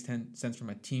think it makes sense from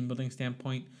a team-building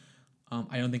standpoint.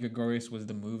 I don't think Gregorius was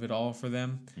the move at all for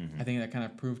them. Mm-hmm. I think that kind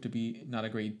of proved to be not a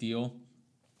great deal.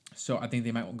 So I think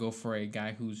they might go for a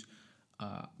guy who's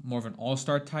more of an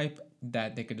all-star type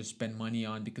that they could just spend money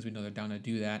on because we know they're down to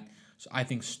do that. So I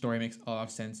think Story makes a lot of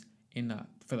sense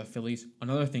for the Phillies.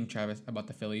 Another thing, Travis, about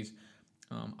the Phillies,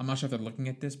 I'm not sure if they're looking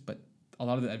at this, but a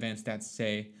lot of the advanced stats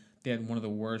say they had one of the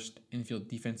worst infield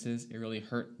defenses. It really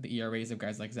hurt the ERAs of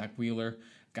guys like Zach Wheeler,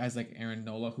 guys like Aaron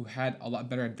Nola, who had a lot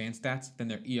better advanced stats than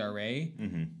their ERA.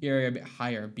 Mm-hmm. ERA a bit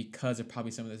higher because of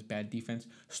probably some of this bad defense.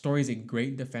 Story's a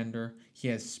great defender. He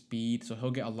has speed, so he'll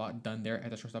get a lot done there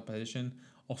at the shortstop position.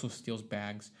 Also steals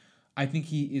bags. I think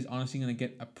he is honestly going to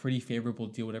get a pretty favorable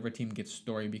deal, whatever team gets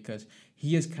Story, because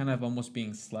he is kind of almost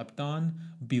being slept on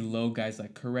below guys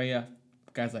like Correa,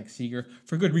 guys like Seager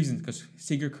for good reasons, because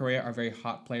Seager, Correa are very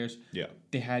hot players. Yeah.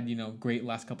 They had, great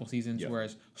last couple seasons,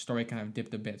 whereas Story kind of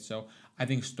dipped a bit. So I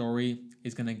think Story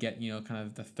is going to get, kind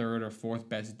of the third or fourth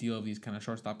best deal of these kind of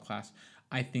shortstop class.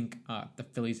 I think the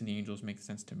Phillies and the Angels make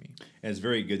sense to me. And it's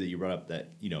very good that you brought up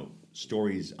that,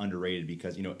 Story's underrated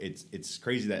because, it's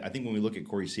crazy that I think when we look at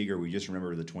Corey Seager, we just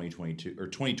remember the 2022 or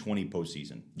 2020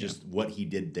 postseason, just what he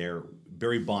did there.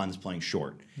 Barry Bonds playing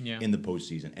short in the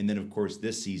postseason. And then, of course,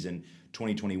 this season,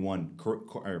 2021,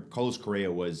 Carlos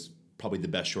Correa was probably the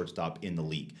best shortstop in the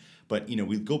league. But,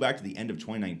 we go back to the end of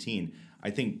 2019, I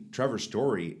think Trevor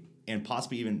Story and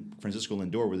possibly even Francisco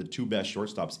Lindor were the two best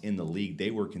shortstops in the league.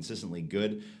 They were consistently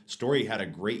good. Story had a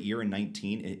great year in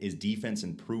 19. His defense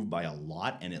improved by a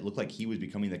lot, and it looked like he was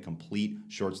becoming the complete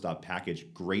shortstop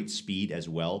package. Great speed as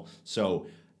well. So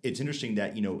it's interesting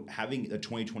that, having a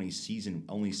 2020 season,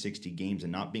 only 60 games,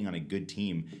 and not being on a good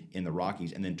team in the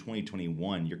Rockies, and then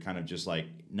 2021, you're kind of just like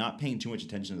not paying too much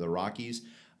attention to the Rockies.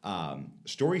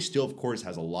 Story still, of course,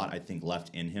 has a lot, I think,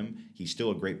 left in him. He's still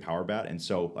a great power bat. And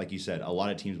so, like you said, a lot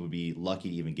of teams would be lucky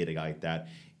to even get a guy like that.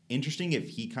 Interesting if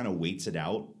he kind of waits it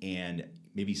out and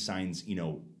maybe signs,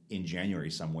 in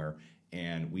January somewhere,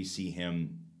 and we see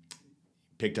him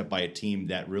picked up by a team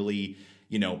that really,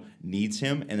 needs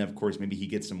him. And of course, maybe he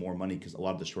gets some more money because a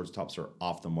lot of the shortstops are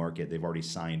off the market. They've already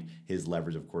signed. His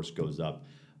leverage, of course, goes up.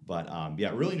 But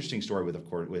really interesting story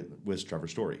with Trevor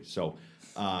Story. So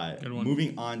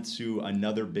moving on to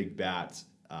another big bat,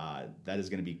 that is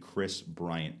going to be Kris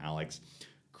Bryant, Alex.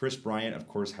 Kris Bryant, of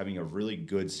course, having a really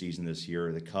good season this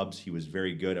year. The Cubs, he was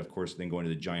very good. Of course, then going to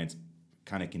the Giants,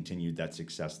 kind of continued that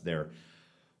success there.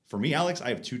 For me, Alex, I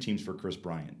have two teams for Kris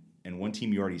Bryant. And one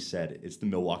team you already said, it's the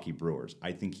Milwaukee Brewers.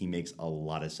 I think he makes a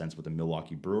lot of sense with the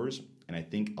Milwaukee Brewers. And I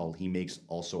think he makes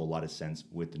also a lot of sense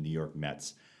with the New York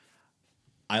Mets.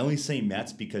 I only say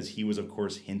Mets because he was, of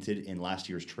course, hinted in last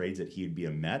year's trades that he would be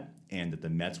a Met and that the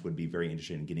Mets would be very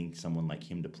interested in getting someone like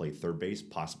him to play third base,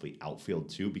 possibly outfield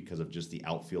too, because of just the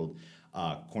outfield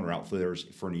corner outfielders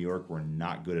for New York were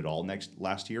not good at all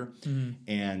last year. Mm-hmm.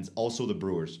 And also the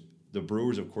Brewers. The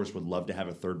Brewers, of course, would love to have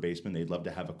a third baseman. They'd love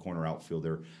to have a corner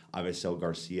outfielder. Avisail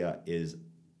Garcia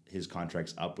his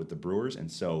contract's up with the Brewers, and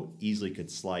so easily could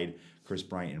slide Kris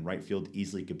Bryant in right field,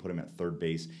 easily could put him at third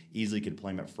base, easily could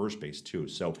play him at first base too.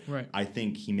 So I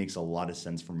think he makes a lot of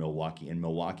sense for Milwaukee, and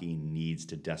Milwaukee needs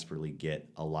to desperately get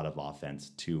a lot of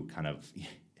offense to kind of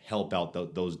help out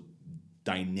those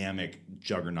dynamic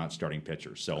juggernaut starting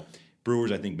pitchers. So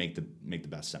Brewers, I think, make the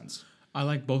best sense. I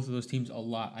like both of those teams a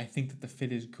lot. I think that the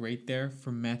fit is great there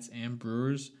for Mets and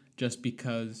Brewers, just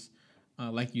because,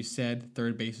 like you said,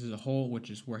 third base as a whole, which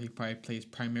is where he probably plays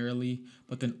primarily.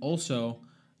 But then also,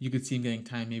 you could see him getting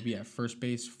time maybe at first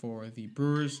base for the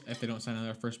Brewers if they don't sign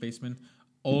another first baseman.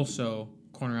 Also,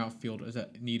 corner outfield is a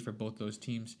need for both those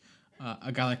teams.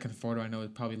 A guy like Conforto, I know, is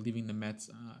probably leaving the Mets.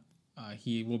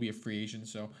 He will be a free agent,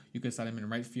 so you could slide him in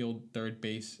right field, third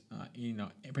base.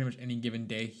 Pretty much any given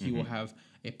day, he will have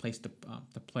a place to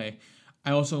play.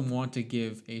 I also want to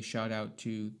give a shout out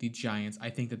to the Giants. I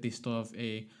think that they still have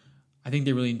I think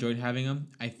they really enjoyed having him.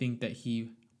 I think that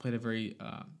he played a very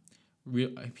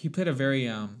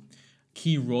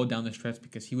key role down the stretch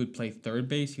because he would play third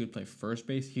base, he would play first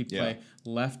base, he would play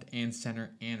left and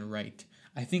center and right.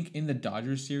 I think in the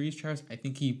Dodgers series, Travis, I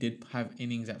think he did have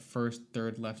innings at first,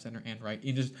 third, left, center, and right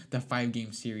in just the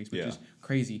 5-game series, which is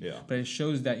crazy. Yeah. But it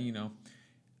shows that,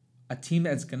 a team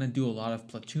that's going to do a lot of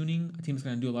platooning, a team that's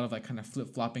going to do a lot of kind of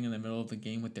flip-flopping in the middle of the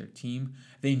game with their team,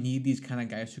 they need these kind of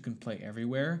guys who can play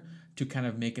everywhere to kind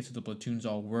of make it so the platoons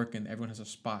all work and everyone has a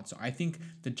spot. So I think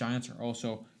the Giants are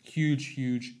also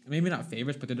huge, maybe not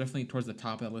favorites, but they're definitely towards the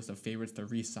top of that list of favorites to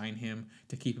re-sign him,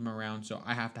 to keep him around. So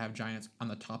I have to have Giants on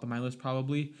the top of my list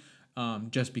probably,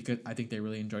 just because I think they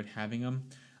really enjoyed having him.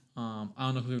 I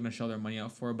don't know who they're going to shell their money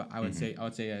out for, but I would say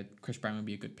Kris Bryant would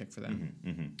be a good pick for them.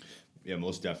 Mm-hmm. Yeah,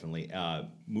 most definitely.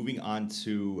 Moving on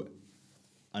to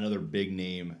another big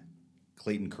name,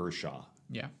 Clayton Kershaw.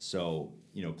 Yeah. So,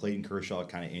 Clayton Kershaw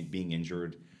kind of being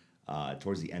injured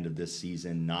towards the end of this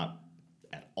season, not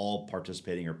at all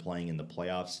participating or playing in the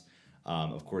playoffs.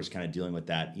 Of course, kind of dealing with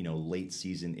that, late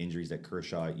season injuries that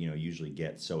Kershaw, usually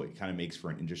gets. So it kind of makes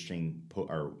for an interesting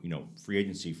free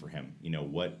agency for him.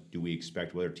 What do we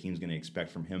expect? What are teams going to expect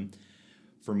from him?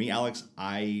 For me, Alex,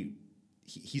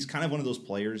 he's kind of one of those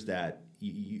players that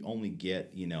you only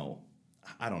get,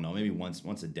 I don't know, maybe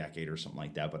once a decade or something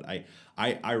like that. But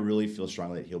I really feel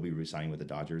strongly that he'll be re-signing with the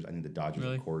Dodgers. I think the Dodgers,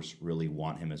 of course, really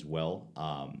want him as well.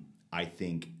 I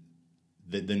think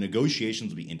the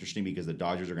negotiations will be interesting because the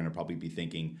Dodgers are going to probably be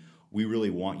thinking, we really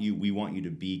want you. We want you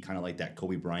to be kind of like that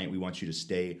Kobe Bryant. We want you to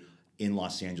stay in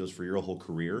Los Angeles for your whole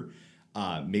career.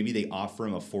 Maybe they offer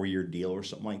him a 4-year deal or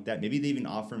something like that. Maybe they even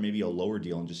offer him maybe a lower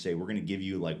deal and just say, we're going to give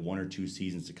you like 1 or 2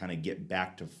 seasons to kind of get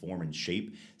back to form and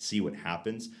shape, see what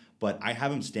happens. But I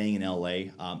have him staying in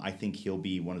LA. I think he'll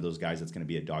be one of those guys that's going to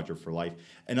be a Dodger for life.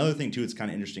 Another thing, too, it's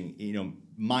kind of interesting.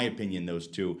 My opinion, those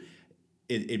two,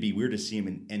 it'd be weird to see him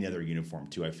in any other uniform,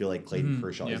 too. I feel like Clayton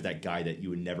Kershaw is that guy that you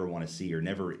would never want to see or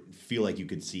never feel like you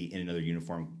could see in another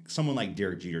uniform. Someone like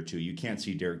Derek Jeter, too. You can't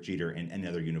see Derek Jeter in any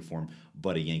other uniform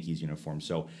but a Yankees uniform.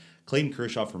 So Clayton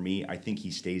Kershaw, for me, I think he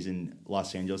stays in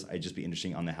Los Angeles. It'd just be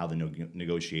interesting on how the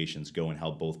negotiations go and how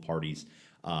both parties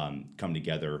come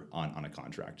together on a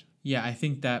contract. Yeah, I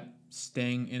think that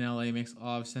staying in LA makes a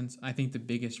lot of sense. I think the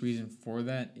biggest reason for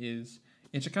that is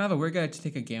it's kind of a weird guy to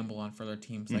take a gamble on for other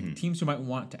teams. Like teams who might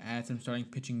want to add some starting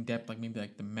pitching depth, like maybe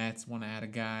like the Mets want to add a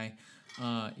guy.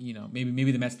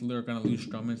 Maybe the Mets are going to lose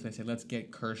Stroman, so they say let's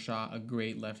get Kershaw, a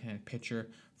great left-handed pitcher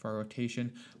for our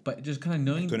rotation. But just kind of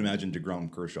knowing, I couldn't imagine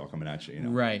DeGrom Kershaw coming at you.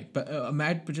 Right,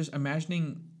 but just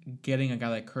imagining getting a guy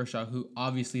like Kershaw, who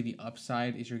obviously the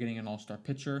upside is you're getting an all-star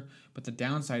pitcher, but the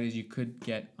downside is you could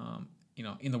get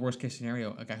in the worst case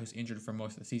scenario, a guy who's injured for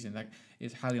most of the season. That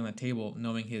is highly on the table,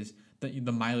 knowing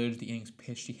the mileage, the innings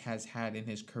pitched he has had in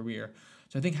his career.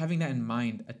 So I think having that in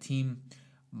mind, a team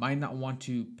might not want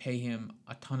to pay him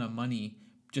a ton of money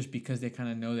just because they kind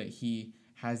of know that he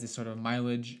has this sort of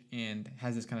mileage and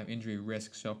has this kind of injury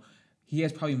risk. So he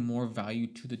has probably more value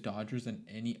to the Dodgers than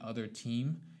any other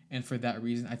team. And for that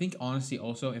reason, I think honestly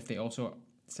also, if they also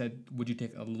said, would you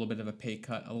take a little bit of a pay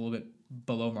cut, a little bit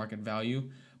below market value,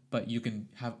 but you can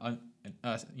have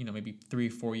maybe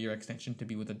 3-4 year extension to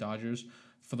be with the Dodgers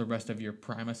for the rest of your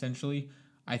prime, essentially,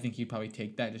 I think he'd probably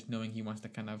take that, just knowing he wants to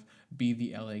kind of be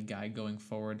the LA guy going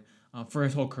forward for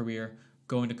his whole career,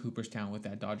 going to Cooperstown with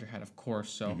that Dodger hat, of course.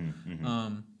 So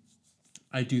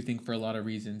I do think for a lot of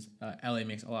reasons, LA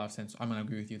makes a lot of sense. I'm going to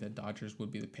agree with you that Dodgers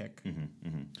would be the pick.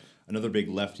 Another big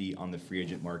lefty on the free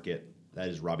agent market, that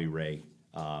is Robbie Ray.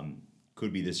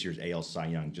 Could be this year's AL Cy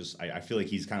Young. I feel like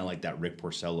he's kind of like that Rick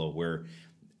Porcello, where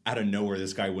out of nowhere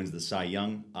this guy wins the Cy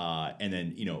Young, and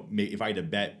then if I had to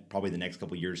bet, probably the next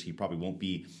couple of years he probably won't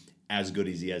be as good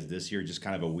as he has this year. Just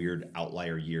kind of a weird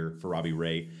outlier year for Robbie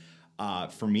Ray.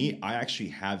 For me, I actually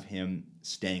have him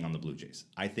staying on the Blue Jays.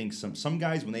 I think some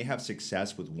guys, when they have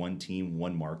success with one team,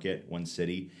 one market, one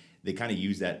city, they kind of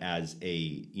use that as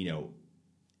a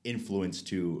influence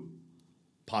to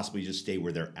possibly just stay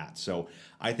where they're at. So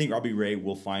I think Robbie Ray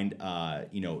will find,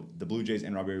 the Blue Jays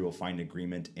and Robbie Ray will find an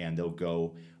agreement, and they'll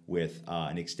go with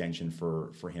an extension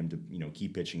for him to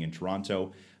keep pitching in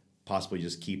Toronto, possibly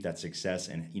just keep that success.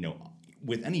 And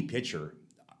with any pitcher,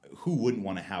 who wouldn't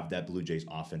want to have that Blue Jays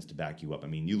offense to back you up? I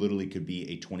mean, you literally could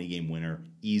be a 20-game winner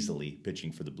easily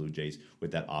pitching for the Blue Jays with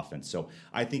that offense. So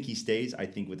I think he stays. I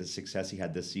think with the success he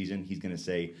had this season, he's going to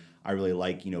say, I really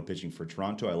like, pitching for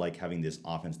Toronto. I like having this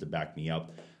offense to back me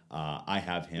up. I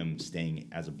have him staying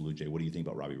as a Blue Jay. What do you think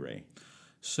about Robbie Ray?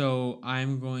 So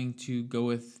I'm going to go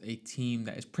with a team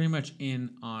that is pretty much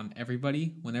in on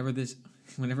everybody. Whenever a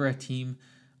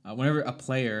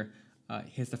player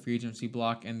hits the free agency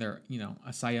block and they're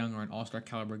a Cy Young or an All-Star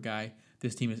caliber guy,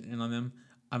 this team is in on them.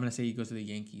 I'm gonna say he goes to the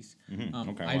Yankees.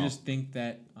 I just think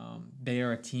that they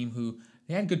are a team who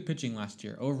they had good pitching last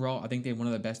year. Overall, I think they had one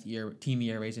of the best team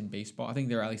ERAs in baseball. I think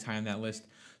they're at least high on that list.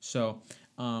 So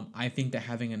I think that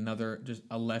having just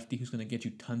a lefty who's going to get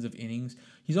you tons of innings,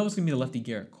 he's almost going to be the lefty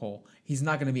Garrett Cole. He's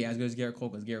not going to be as good as Garrett Cole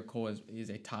because Garrett Cole is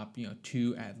a top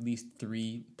 2, at least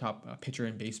 3 top pitcher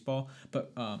in baseball.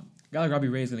 But a guy like Robbie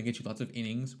Ray is going to get you lots of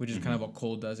innings, which is kind of what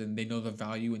Cole does, and they know the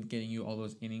value in getting you all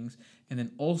those innings. And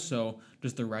then also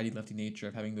just the righty-lefty nature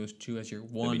of having those two as your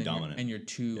 1 and your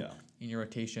 2 in your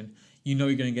rotation. You're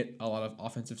going to get a lot of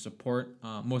offensive support,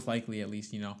 most likely at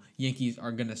least. Yankees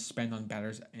are going to spend on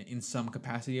batters in some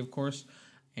capacity, of course.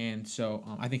 And so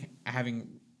I think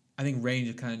Ray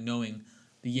just kind of knowing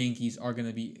the Yankees are going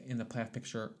to be in the playoff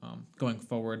picture going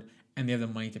forward, and they have the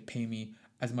money to pay me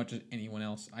as much as anyone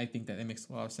else. I think that it makes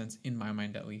a lot of sense in my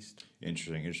mind, at least.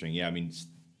 Interesting. Yeah, I mean,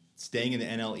 staying in the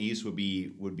NL East would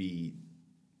be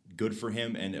good for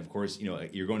him, and of course,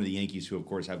 you're going to the Yankees, who of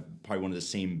course have probably one of the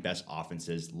same best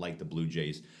offenses like the Blue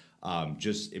Jays.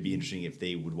 It'd be interesting if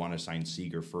they would want to sign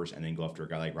Seager first and then go after a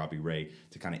guy like Robbie Ray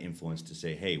to kind of influence to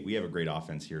say, hey, we have a great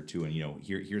offense here too, and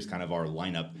here's kind of our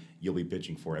lineup you'll be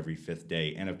pitching for every 5th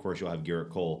day, and of course you'll have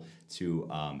Garrett Cole to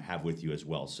have with you as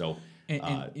well. So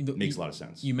it makes a lot of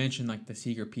sense. You mentioned like the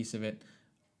Seager piece of it.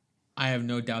 I have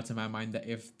no doubts in my mind that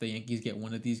if the Yankees get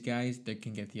one of these guys, they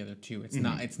can get the other two. It's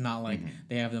not like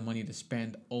they have the money to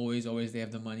spend. Always they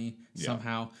have the money Yeah.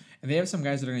 somehow, and they have some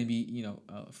guys that are going to be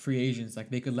free agents. Like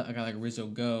they could let a guy like Rizzo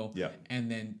go, Yeah. and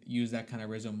then use that kind of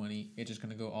Rizzo money. It's just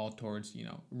going to go all towards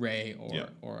Ray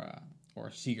or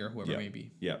Seager, whoever it may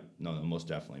be. Yeah, no, most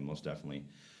definitely, most definitely.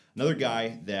 Another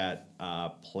guy that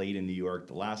played in New York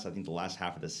the last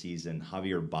half of the season,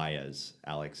 Javier Baez.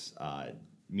 Alex,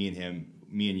 me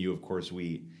and you, of course,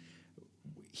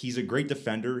 he's a great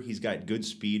defender. He's got good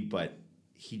speed, but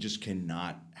he just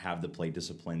cannot have the play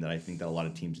discipline that I think that a lot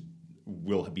of teams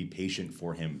will be patient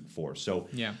for him for. So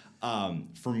Yeah.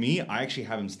 for me, I actually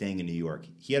have him staying in New York.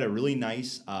 He had a really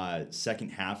nice second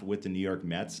half with the New York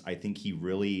Mets. I think he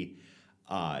really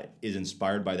is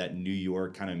inspired by that New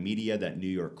York kind of media, that New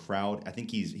York crowd. I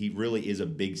think he really is a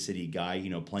big city guy.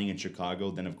 Playing in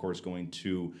Chicago, then of course going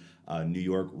to New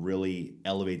York really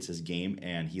elevates his game,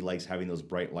 and he likes having those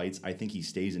bright lights. I think he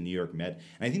stays in New York Met,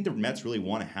 and I think the Mets really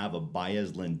want to have a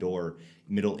Baez Lindor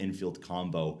middle infield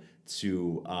combo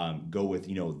to go with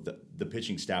the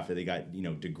pitching staff that they got.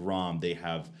 DeGrom, they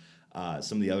have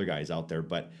some of the other guys out there,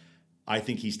 but I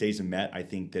think he stays in Met. I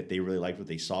think that they really liked what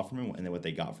they saw from him and then what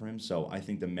they got from him. So I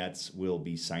think the Mets will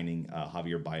be signing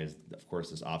Javier Baez, of course,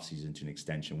 this offseason to an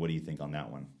extension. What do you think on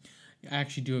that one? I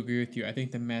actually do agree with you. I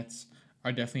think the Mets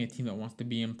are definitely a team that wants to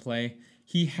be in play.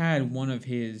 He had one of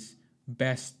his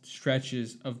best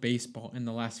stretches of baseball in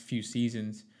the last few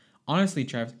seasons. Honestly,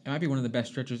 Travis, it might be one of the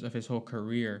best stretches of his whole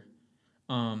career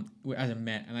as a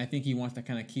Met, and I think he wants to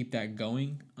kind of keep that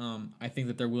going. I think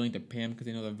that they're willing to pay him because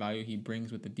they know the value he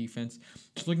brings with the defense.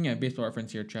 Just looking at Baseball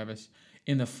Reference here, Travis,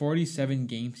 in the 47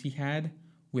 games he had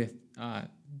with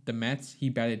the Mets, he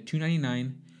batted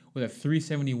 .299 with a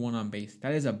 .371 on base.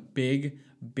 That is a big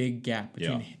gap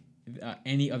between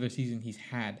any other season he's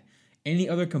had. Any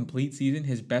other complete season,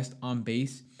 his best on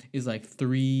base is like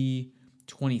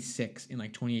 .326 in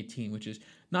like 2018, which is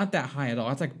not that high at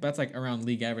all. That's like around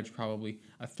league average probably.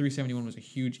 A .371 was a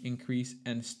huge increase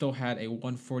and still had a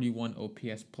 .141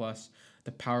 OPS plus.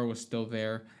 The power was still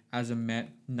there as a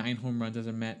Met. 9 home runs as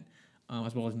a Met,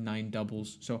 as well as 9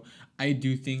 doubles. So I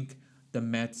do think the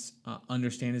Mets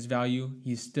understand his value.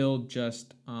 He's still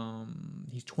just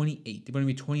he's 28. They're going to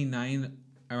be 29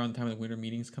 around the time of the winter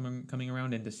meetings coming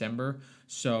around in December.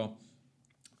 So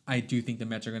I do think the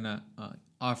Mets are going to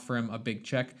offer him a big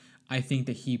check. I think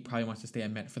that he probably wants to stay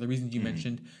at Met for the reasons you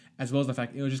mentioned, as well as the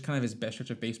fact it was just kind of his best stretch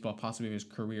of baseball, possibly of his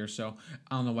career. So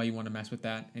I don't know why you want to mess with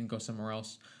that and go somewhere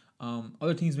else.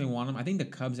 Other teams may want him. I think the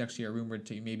Cubs actually are rumored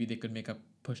to maybe they could make a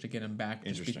push to get him back.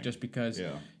 Just because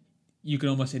you could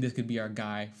almost say this could be our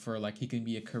guy for like he can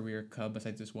be a career Cub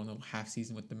besides this one little half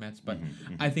season with the Mets. But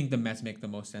I think the Mets make the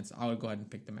most sense. I would go ahead and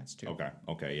pick the Mets too.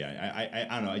 Okay, yeah.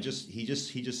 I don't know. He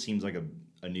just seems like a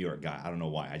New York guy. I don't know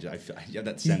why. I have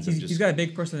that sense of just. He's got a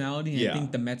big personality, and I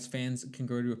think the Mets fans can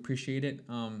grow to appreciate it.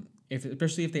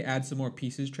 Especially if they add some more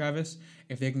pieces, Travis,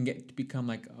 if they can become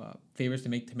like favorites to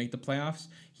make the playoffs,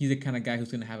 he's the kind of guy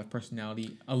who's going to have a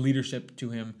personality, a leadership to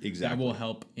him that will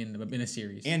help in a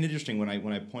series. And interesting, when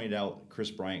I pointed out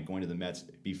Chris Bryant going to the Mets,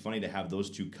 it'd be funny to have those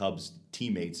two Cubs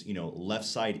teammates, left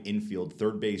side infield,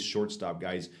 third base, shortstop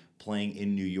guys playing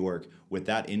in New York with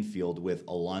that infield with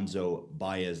Alonso,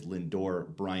 Baez, Lindor,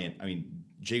 Bryant. I mean,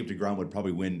 Jacob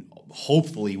deGrom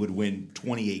hopefully would win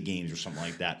 28 games or something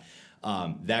like that.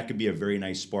 That could be a very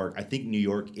nice spark. I think New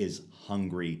York is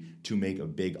hungry to make a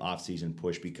big offseason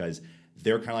push because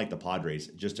they're kind of like the Padres,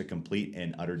 just a complete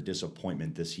and utter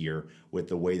disappointment this year with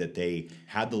the way that they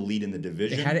had the lead in the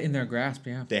division. They had it in their grasp,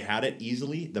 yeah. They had it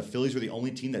easily. The Phillies were the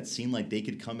only team that seemed like they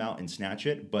could come out and snatch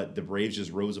it, but the Braves just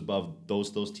rose above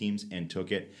those teams and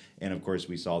took it. And, of course,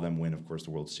 we saw them win, of course, the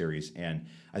World Series. And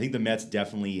I think the Mets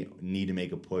definitely need to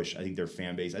make a push. I think their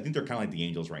fan base, I think they're kind of like the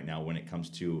Angels right now when it comes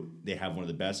to they have one of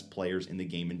the best players in the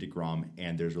game in DeGrom,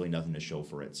 and there's really nothing to show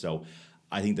for it. So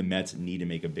I think the Mets need to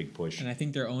make a big push. And I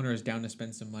think their owner is down to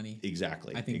spend some money.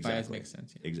 Exactly. I think Baez makes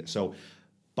sense. Yeah. So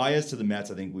Baez to the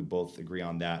Mets, I think we both agree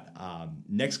on that.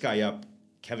 Next guy up,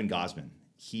 Kevin Gausman.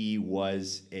 He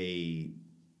was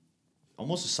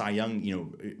almost a Cy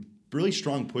Young, really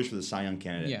strong push for the Cy Young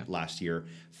candidate last year.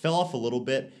 Fell off a little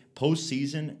bit.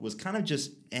 Postseason was kind of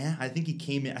just I think he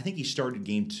came in. I think he started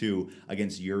game 2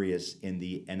 against Urias in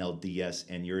the NLDS,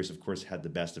 and Urias, of course, had the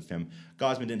best of him.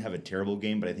 Gausman didn't have a terrible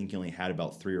game, but I think he only had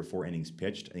about 3 or 4 innings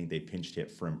pitched. I think they pinch hit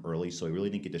for him early, so he really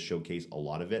didn't get to showcase a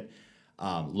lot of it.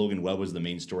 Logan Webb was the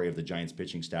main story of the Giants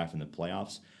pitching staff in the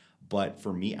playoffs. But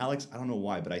for me, Alex, I don't know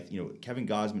why, but Kevin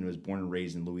Gausman was born and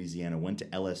raised in Louisiana, went to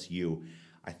LSU.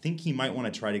 I think he might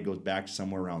want to try to go back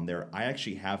somewhere around there. I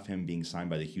actually have him being signed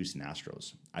by the Houston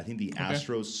Astros. I think the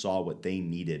Astros saw what they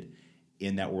needed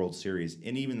in that World Series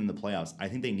and even in the playoffs. I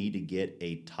think they need to get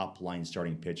a top-line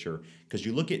starting pitcher because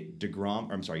you look at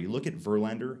you look at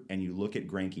Verlander and you look at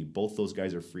Greinke. Both those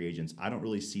guys are free agents. I don't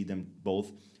really see them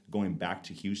both going back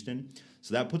to Houston.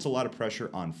 So that puts a lot of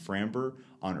pressure on Framber,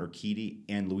 on Urquidy,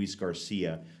 and Luis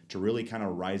Garcia to really kind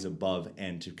of rise above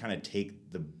and to kind of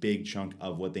take the big chunk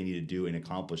of what they need to do and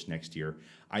accomplish next year.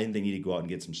 I think they need to go out and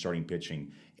get some starting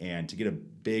pitching. And to get a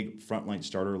big frontline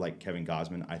starter like Kevin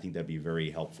Gausman, I think that'd be very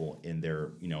helpful in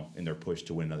their push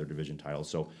to win another division title.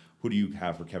 So who do you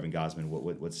have for Kevin Gausman?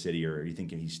 What city, or are you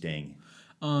thinking he's staying?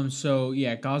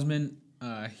 Gausman,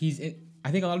 I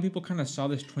think a lot of people kind of saw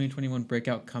this 2021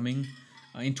 breakout coming.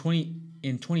 In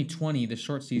 2020, the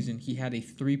short season, he had a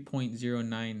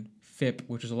 3.09 FIP,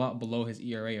 which is a lot below his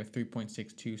ERA of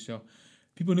 3.62. So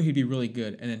people knew he'd be really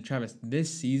good. And then Travis,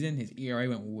 this season, his ERA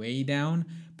went way down,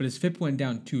 but his FIP went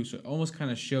down too. So it almost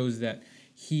kind of shows that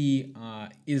he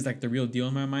is like the real deal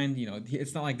in my mind.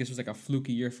 It's not like this was like a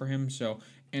fluky year for him. So,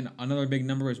 and another big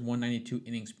number is 192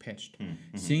 innings pitched.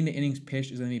 Mm-hmm. Seeing the innings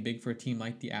pitched is going to be big for a team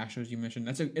like the Astros you mentioned.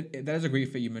 That is a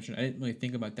great fit you mentioned. I didn't really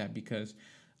think about that because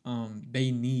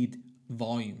they need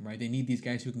volume, right? They need these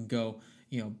guys who can go,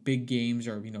 big games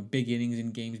or, big innings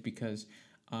in games because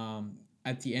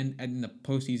at the end, in the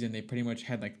postseason, they pretty much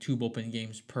had like 2 bullpen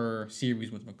games per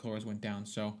series when McCullers went down.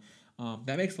 So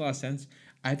that makes a lot of sense.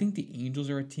 I think the Angels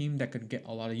are a team that could get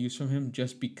a lot of use from him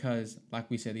just because, like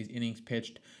we said, these innings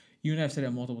pitched. You and I have said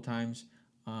it multiple times.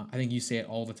 I think you say it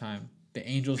all the time. The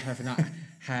Angels have not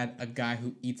had a guy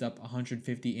who eats up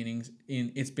 150 innings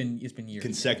it's been years.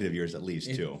 Consecutive years at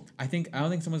least, too. I don't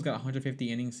think someone's got 150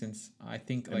 innings since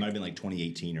it might have been like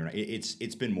 2018 or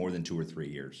it's been more than 2 or 3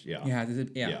 years. Yeah.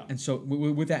 Yeah. And so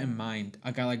with that in mind,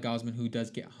 a guy like Gausman who does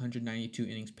get 192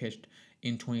 innings pitched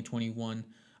in 2021,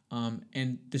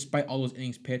 and despite all those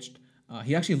innings pitched,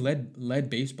 he actually led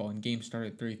baseball in games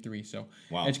started at 33. So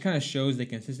It just kind of shows the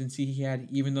consistency he had,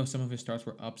 even though some of his starts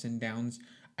were ups and downs.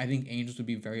 I think Angels would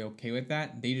be very okay with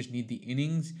that. They just need the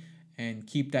innings and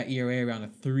keep that ERA around a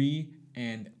 3,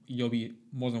 and you'll be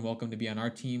more than welcome to be on our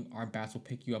team. Our bats will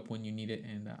pick you up when you need it,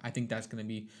 and I think that's going to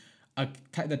be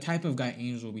the type of guy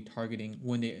Angels will be targeting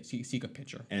when they seek a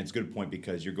pitcher. And it's a good point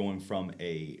because you're going from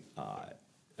a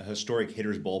historic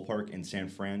hitter's ballpark in San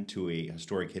Fran to a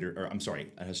historic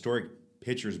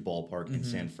pitcher's ballpark in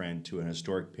San Fran to an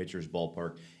historic pitcher's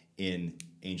ballpark in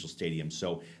Angel Stadium.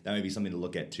 So that may be something to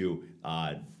look at too.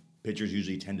 Pitchers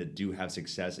usually tend to do have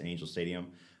success in Angel Stadium.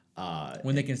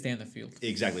 When they can stay on the field.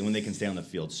 Exactly, when they can stay on the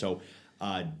field. So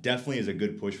definitely is a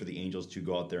good push for the Angels to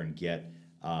go out there and get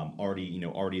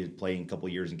already playing a couple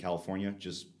of years in California.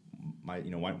 Just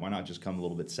why not just come a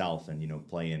little bit south and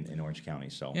play in Orange County?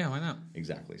 So yeah, why not?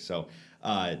 Exactly. So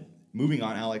moving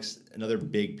on, Alex, another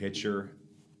big pitcher,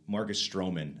 Marcus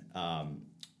Stroman.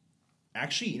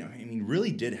 Actually,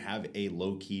 really did have a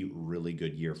low-key really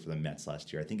good year for the Mets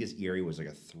last year. I think his ERA was like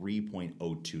a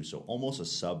 3.02, so almost a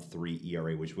sub-3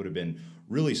 ERA, which would have been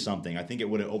really something. I think it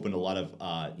would have opened a lot of,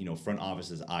 front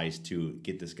office's eyes to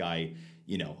get this guy,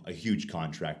 a huge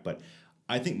contract. But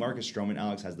I think Marcus Stroman,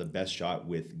 Alex, has the best shot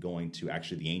with going to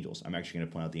actually the Angels. I'm actually going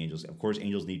to point out the Angels. Of course,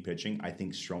 Angels need pitching. I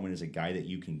think Stroman is a guy that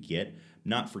you can get,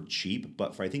 not for cheap,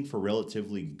 but for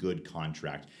relatively good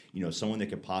contract. Someone that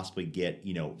could possibly get,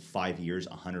 5 years,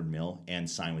 $100 million, and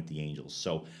sign with the Angels.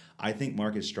 So I think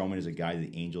Marcus Stroman is a guy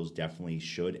that the Angels definitely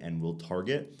should and will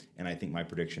target. And I think my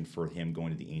prediction for him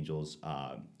going to the Angels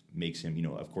makes him,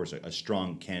 of course, a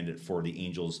strong candidate for the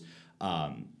Angels'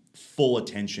 full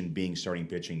attention being starting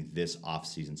pitching this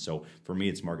offseason. So for me,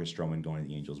 it's Marcus Stroman going to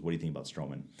the Angels. What do you think about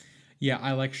Stroman? Yeah,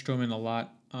 I like Stroman a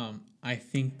lot. I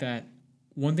think that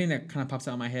one thing that kind of pops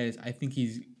out in my head is I think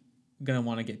he's going to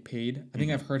want to get paid. I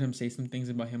think I've heard him say some things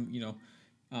about him,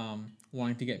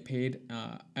 wanting to get paid.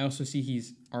 I also see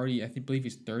he's already, believe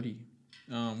he's 30,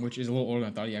 which is a little older than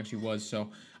I thought he actually was. So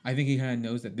I think he kind of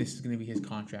knows that this is going to be his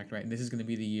contract, right? And this is going to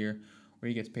be the year where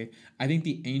he gets paid. I think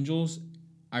the Angels,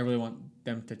 I really want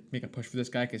them to make a push for this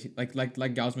guy because, like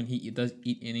Gausman, he does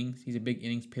eat innings. He's a big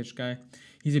innings pitch guy.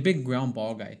 He's a big ground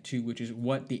ball guy, too, which is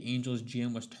what the Angels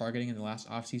GM was targeting in the last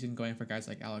offseason, going for guys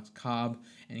like Alex Cobb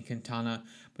and Quintana.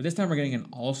 But this time we're getting an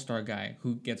all-star guy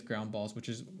who gets ground balls, which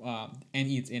is and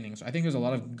eats innings. So I think there's a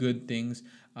lot of good things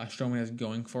Stroman has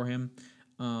going for him.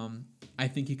 I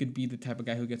think he could be the type of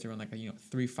guy who gets around like a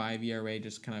 3.5 ERA,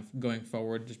 just kind of going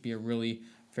forward, just be a really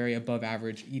very above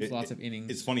average, eats lots of innings.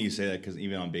 It's funny you say that because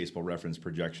even on Baseball Reference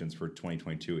projections for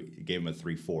 2022, it gave him a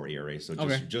 3.4 ERA. So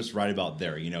just right about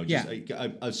there,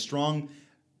 a strong,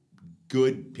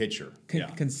 good pitcher.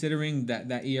 Considering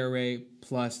that ERA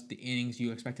plus the innings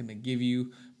you expect him to give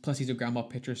you, plus he's a ground ball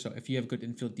pitcher. So if you have good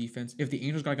infield defense, if the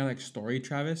Angels got a guy like Story,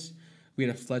 Travis, we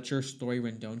had a Fletcher, Story,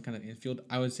 Rendon kind of infield.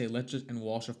 I would say let's just, and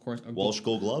Walsh, of course, Gold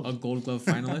Glove, a Gold Glove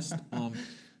finalist.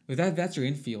 With that's your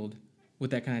infield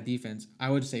with that kind of defense. I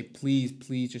would say please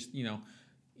just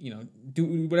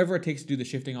do whatever it takes to do the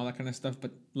shifting, all that kind of stuff.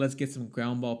 But let's get some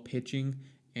ground ball pitching,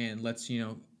 and let's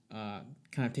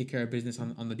kind of take care of business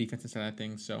on the defensive side of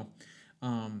things. So,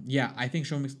 I think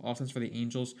Stroman makes all sense for the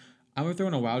Angels. I'm going to throw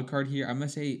in a wild card here. I'm going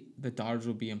to say the Dodgers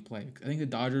will be in play. I think the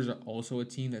Dodgers are also a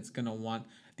team that's going to want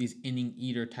these inning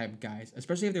eater type guys,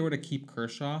 especially if they were to keep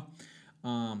Kershaw.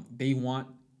 They want,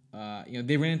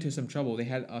 they ran into some trouble. They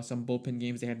had some bullpen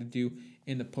games they had to do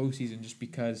in the postseason just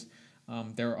because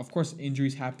there, of course,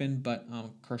 injuries happened, but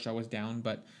Kershaw was down.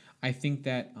 But I think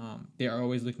that they are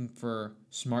always looking for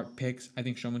smart picks. I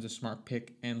think Stroman's a smart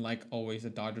pick, and like always, the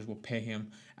Dodgers will pay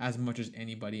him as much as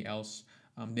anybody else.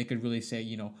 They could really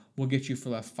say, we'll get you for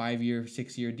a 5-year,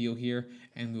 6-year deal here,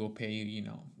 and we will pay you,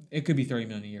 it could be $30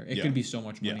 million a year. It could be so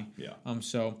much money.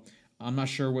 So I'm not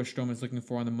sure what Stroman's looking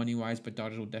for on the money wise, but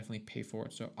Dodgers will definitely pay for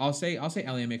it. So I'll say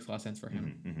Elliott makes a lot of sense for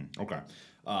him. Okay.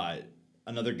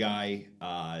 Another guy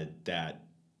that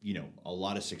a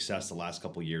lot of success the last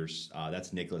couple of years.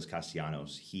 That's Nicholas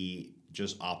Castellanos. He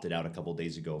just opted out a couple of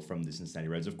days ago from the Cincinnati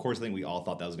Reds. Of course, I think we all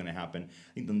thought that was going to happen.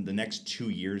 I think the next 2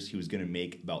 years he was going to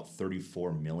make about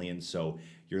 $34 million. So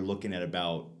you're looking at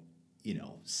about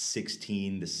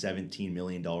 $16 to $17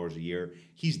 million a year.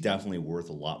 He's definitely worth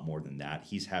a lot more than that.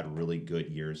 He's had really good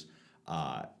years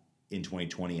in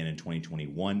 2020 and in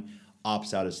 2021.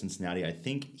 Opts out of Cincinnati. I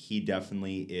think he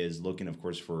definitely is looking, of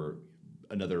course, for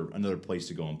another place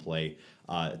to go and play.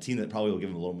 A team that probably will give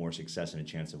him a little more success and a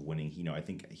chance of winning. I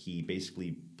think he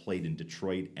basically played in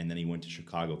Detroit, and then he went to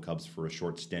Chicago Cubs for a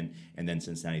short stint, and then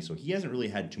Cincinnati. So he hasn't really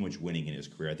had too much winning in his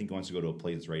career. I think he wants to go to a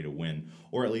place that's ready to win,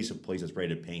 or at least a place that's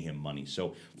ready to pay him money.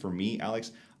 So for me,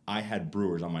 Alex, I had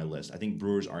Brewers on my list. I think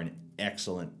Brewers are an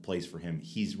excellent place for him.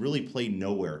 He's really played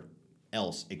nowhere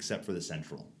else except for the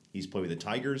Central. He's played with the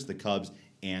Tigers, the Cubs,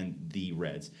 and the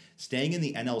Reds. Staying in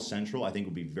the NL Central, I think,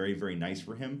 would be very, very nice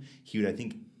for him. He would, I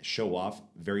think, show off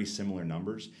very similar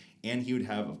numbers. And he would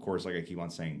have, of course, like I keep on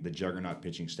saying, the juggernaut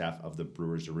pitching staff of the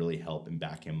Brewers to really help and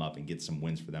back him up and get some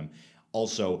wins for them.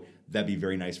 Also, that'd be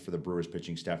very nice for the Brewers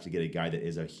pitching staff to get a guy that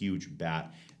is a huge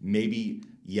bat. Maybe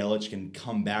Yelich can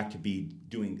come back to be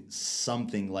doing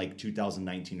something like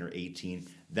 2019 or 18.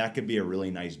 That could be a really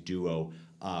nice duo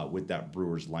with that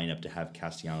Brewers lineup to have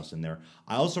Castellanos in there.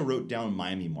 I also wrote down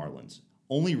Miami Marlins.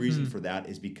 Only reason for that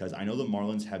is because I know the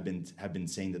Marlins have been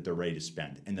saying that they're ready to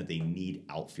spend and that they need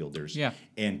outfielders. Yeah.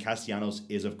 And Castellanos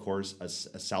is, of course, a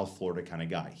South Florida kind of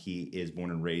guy. He is born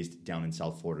and raised down in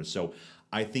South Florida. So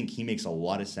I think he makes a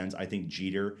lot of sense. I think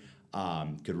Jeter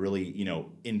could really,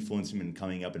 influence him in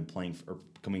coming up and playing or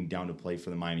coming down to play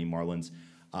for the Miami Marlins.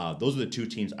 Those are the two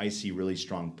teams I see really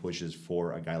strong pushes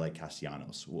for a guy like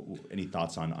Castellanos. Any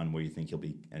thoughts on where you think he'll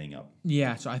be ending up?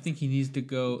 Yeah, so I think he needs to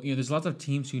go. There's lots of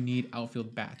teams who need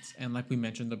outfield bats. And like we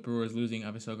mentioned, the Brewers losing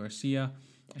Avisail Garcia.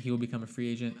 He will become a free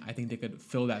agent. I think they could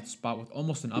fill that spot with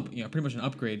almost pretty much an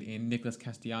upgrade in Nicholas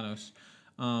Castellanos.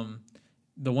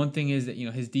 The one thing is that,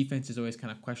 his defense is always kind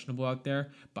of questionable out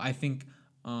there. But I think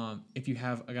if you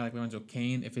have a guy like Lorenzo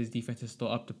Cain, if his defense is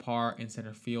still up to par in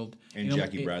center field, and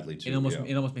Jackie Bradley too, it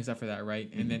almost makes up for that, right?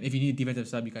 And then if you need a defensive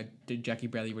sub, you got Jackie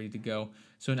Bradley ready to go.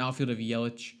 So an outfield of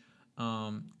Yelich,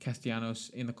 Castellanos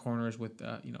in the corners with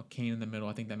Cain in the middle,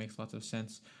 I think that makes lots of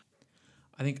sense.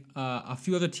 I think a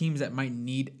few other teams that might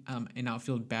need an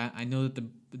outfield bat. I know that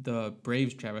the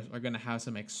Braves, Travis, are going to have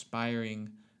some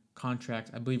expiring contracts.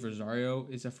 I believe Rosario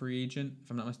is a free agent, if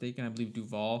I'm not mistaken. I believe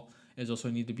Duvall is also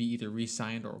need to be either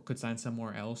re-signed or could sign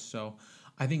somewhere else. So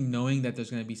I think knowing that there's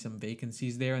going to be some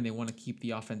vacancies there and they want to keep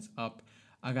the offense up,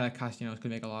 a guy like Castellanos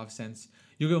could make a lot of sense.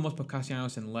 You could almost put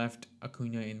Castellanos in left,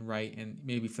 Acuna in right, and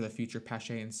maybe for the future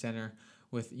Pache in center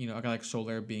with a guy like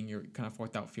Soler being your kind of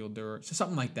fourth outfielder. So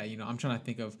something like that. I'm trying to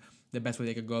think of the best way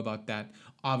they could go about that.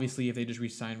 Obviously, if they just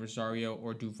re-sign Rosario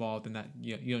or Duvall, then that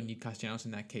you don't need Castellanos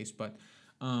in that case. But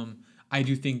I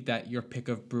do think that your pick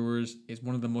of Brewers is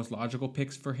one of the most logical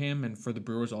picks for him, and for the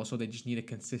Brewers also, they just need a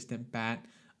consistent bat.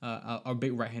 A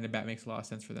big right-handed bat makes a lot of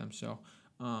sense for them. So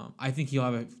I think he'll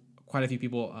have quite a few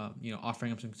people,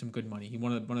 offering him some good money. He's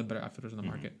one of the better outfielders in the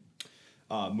market.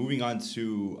 Moving on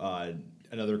to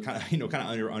another kind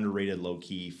of underrated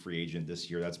low-key free agent this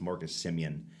year. That's Marcus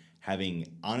Semien.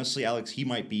 Honestly, Alex, he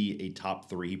might be a top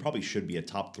 3. He probably should be a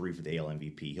top 3 for the AL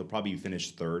MVP. He'll probably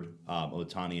finish third.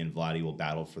 Ohtani and Vladdy will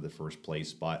battle for the first place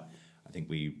spot. I think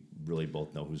we really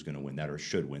both know who's going to win that or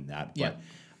should win that. Yeah.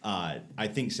 I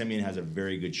think Semien has a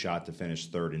very good shot to finish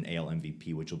third in AL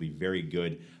MVP, which will be very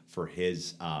good for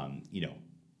his,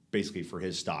 basically for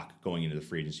his stock going into the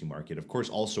free agency market. Of course,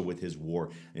 also with his WAR.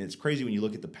 And it's crazy when you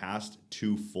look at the past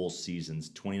 2 full seasons,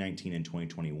 2019 and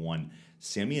 2021.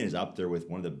 Semien is up there with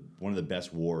one of the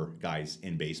best WAR guys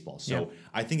in baseball. So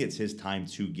I think it's his time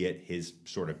to get his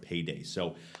sort of payday.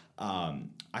 So I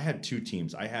had 2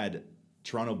 teams. I had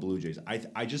Toronto Blue Jays.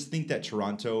 I just think that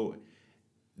Toronto,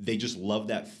 they just love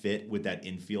that fit with that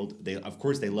infield. They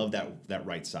love that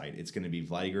right side. It's going to be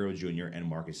Vladdy Guerrero Jr. and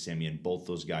Marcus Semien. Both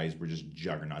those guys were just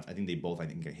juggernauts. I think they both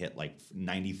hit like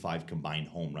 95 combined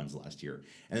home runs last year.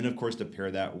 And then of course to pair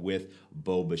that with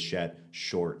Bo Bichette,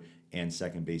 short, and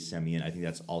second base Semien, I think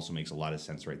that's also makes a lot of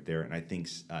sense right there. And I think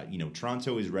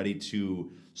Toronto is ready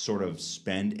to sort of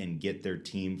spend and get their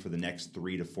team for the next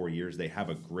 3 to 4 years. They have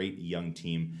a great young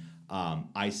team.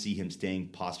 I see him staying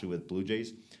possibly with Blue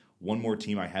Jays. One more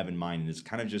team I have in mind, and it's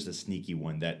kind of just a sneaky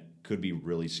one that could be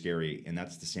really scary, and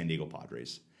that's the San Diego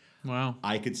Padres. Wow.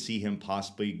 I could see him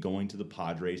possibly going to the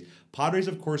Padres. Padres,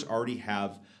 of course, already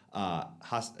have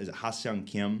Ha-Seong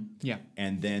Kim. Yeah.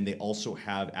 And then they also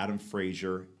have Adam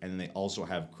Frazier, and then they also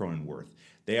have Cronenworth.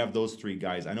 They have those 3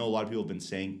 guys. I know a lot of people have been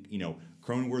saying,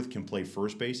 Cronenworth can play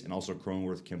first base, and also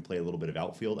Cronenworth can play a little bit of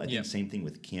outfield. I think same thing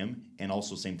with Kim, and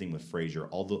also same thing with Frazier.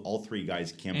 All 3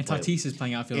 guys can and play. And Tatis is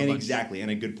playing outfield and a bunch. Exactly,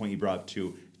 and a good point you brought up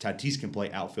too. Tatis can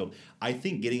play outfield. I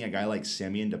think getting a guy like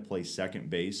Semien to play second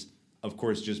base, of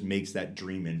course, just makes that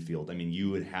dream infield. I mean,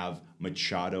 you would have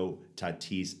Machado,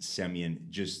 Tatis, Semien,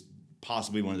 just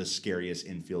possibly one of the scariest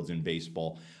infields in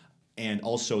baseball. And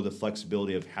also the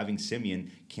flexibility of having Semien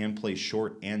can play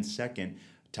short and second.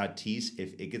 Tatis,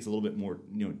 if it gets a little bit more,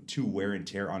 too wear and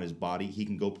tear on his body, he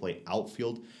can go play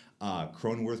outfield.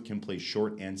 Cronenworth can play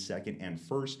short and second and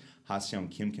first.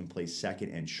 Ha-Seong Kim can play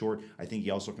second and short. I think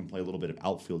he also can play a little bit of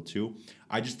outfield too.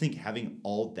 I just think having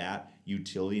all that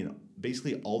utility and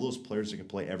basically all those players that can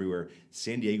play everywhere,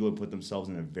 San Diego would put themselves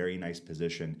in a very nice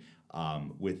position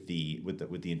with the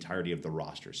entirety of the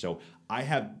roster. So I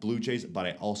have Blue Jays, but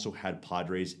I also had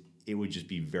Padres. It would just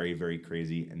be very, very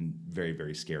crazy and very,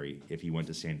 very scary if he went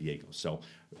to San Diego. So,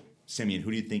 Semien,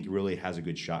 who do you think really has a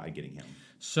good shot at getting him?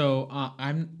 So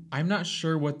I'm not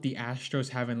sure what the Astros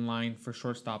have in line for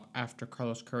shortstop after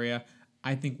Carlos Correa.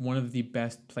 I think one of the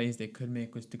best plays they could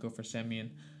make was to go for Semien.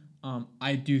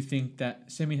 I do think that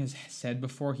Semien has said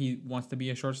before he wants to be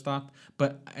a shortstop,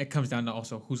 but it comes down to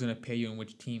also who's going to pay you and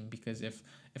which team. Because if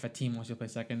a team wants you to play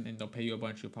second and they'll pay you a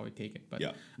bunch, you'll probably take it. But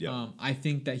I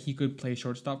think that he could play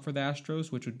shortstop for the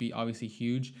Astros, which would be obviously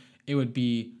huge. It would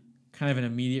be kind of an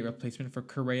immediate replacement for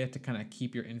Correa to kind of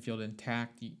keep your infield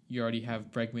intact. You already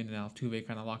have Bregman and Altuve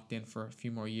kind of locked in for a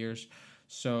few more years.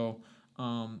 So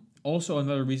also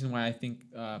another reason why I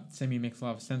think Semien makes a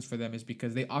lot of sense for them is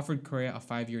because they offered Correa a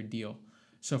 5-year deal.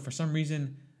 So for some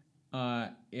reason,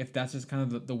 if that's just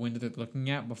kind of the window they're looking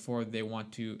at before they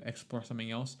want to explore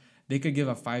something else, they could give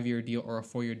a 5-year deal or a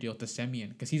 4-year deal to Semien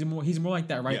because he's more like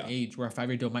that age where a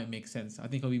 5-year deal might make sense. I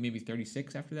think he'll be maybe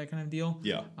 36 after that kind of deal.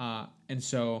 Yeah. And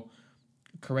so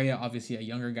Correa, obviously a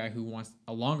younger guy who wants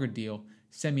a longer deal.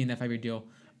 Semien, that 5-year deal,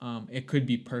 it could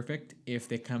be perfect if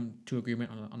they come to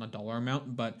agreement on a dollar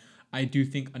amount. But I do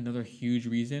think another huge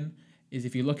reason is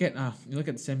if you look at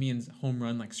Semien's home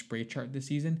run spray chart this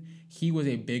season, he was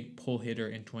a big pull hitter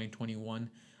in 2021.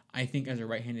 I think as a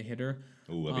right-handed hitter,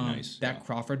 that'd be nice. That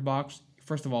Crawford box,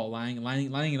 first of all,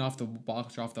 lining it off the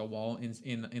box or off the wall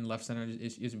in left center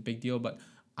is a big deal. But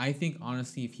I think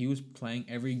honestly, if he was playing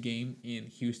every game in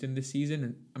Houston this season,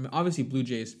 and I mean obviously Blue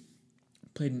Jays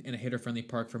played in a hitter-friendly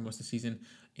park for most of the season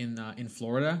in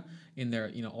Florida in their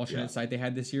alternate site they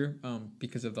had this year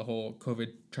because of the whole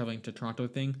COVID traveling to Toronto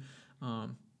thing.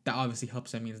 That obviously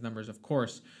helps Semien's numbers, of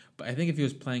course. But I think if he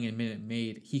was playing in Minute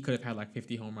Maid, he could have had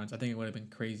 50 home runs. I think it would have been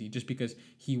crazy just because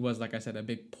he was, like I said, a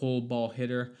big pull ball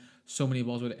hitter. So many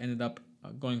balls would have ended up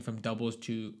going from doubles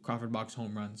to Crawford box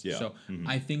home runs. Yeah. So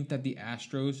I think that the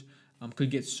Astros could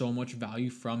get so much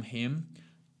value from him.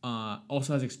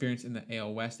 Also has experience in the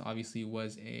AL West. Obviously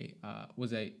was a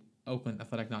Oakland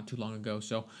Athletic not too long ago.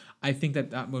 So I think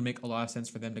that would make a lot of sense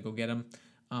for them to go get him.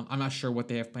 I'm not sure what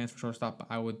they have plans for shortstop, but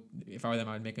if I were them,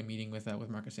 I would make a meeting with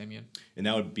Marcus Semien. And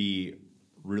that would be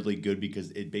really good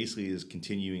because it basically is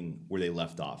continuing where they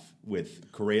left off with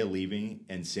Correa leaving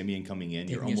and Semien coming in.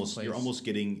 You're almost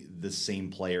getting the same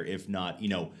player, if not,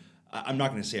 I'm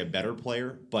not going to say a better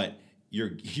player, but you're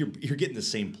getting the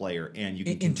same player, and you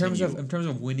can in terms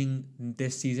of winning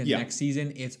this season, next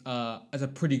season, it's a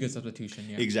pretty good substitution.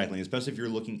 Yeah, exactly. Especially if you're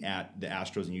looking at the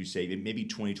Astros and you say maybe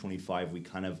 2025, we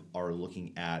kind of are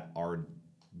looking at our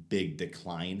big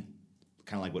decline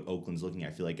kind of like what Oakland's looking,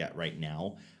 I feel like, at right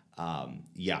now.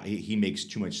 He makes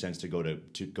too much sense to go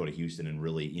to Houston and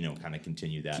really, kind of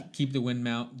continue that. Keep the win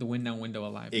now window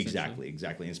alive. Exactly.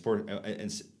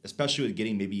 And especially with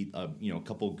getting maybe a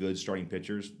couple good starting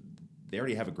pitchers, they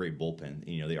already have a great bullpen.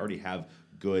 They already have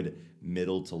good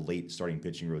middle to late starting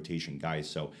pitching rotation guys.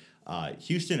 So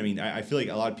Houston, I mean, I feel like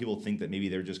a lot of people think that maybe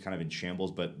they're just kind of in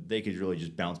shambles, but they could really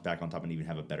just bounce back on top and even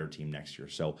have a better team next year.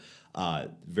 So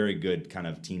very good kind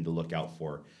of team to look out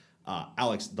for.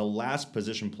 Alex, the last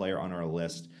position player on our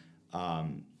list,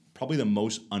 probably the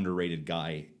most underrated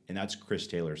guy, and that's Chris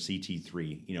Taylor,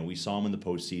 CT3. We saw him in the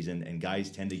postseason, and guys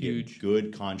tend to get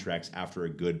good contracts after a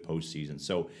good postseason.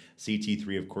 So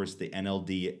CT3, of course, the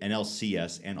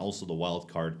NLCS, and also the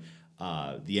wild card,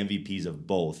 the MVPs of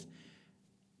both.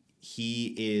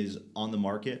 He is on the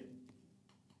market.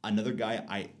 Another guy,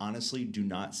 I honestly do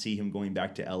not see him going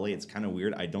back to LA. It's kind of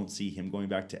weird. I don't see him going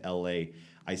back to LA.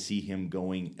 I see him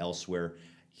going elsewhere.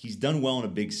 He's done well in a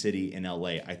big city in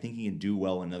LA. I think he can do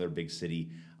well in another big city.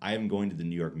 I am going to the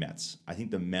New York Mets. I think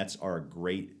the Mets are a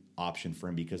great option for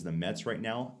him because the Mets right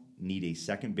now need a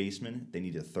second baseman, they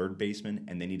need a third baseman,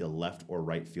 and they need a left or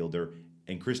right fielder.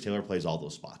 And Chris Taylor plays all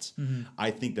those spots. Mm-hmm. I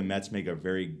think the Mets make a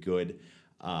very good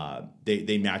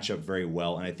they match up very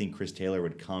well, and I think Chris Taylor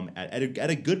would come at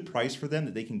a good price for them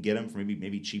that they can get him for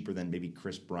maybe cheaper than maybe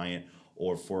Chris Bryant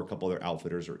or for a couple other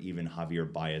outfitters or even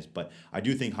Javier Baez. But I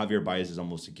do think Javier Baez is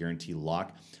almost a guaranteed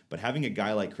lock. But having a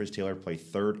guy like Chris Taylor play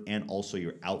third and also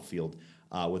your outfield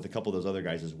with a couple of those other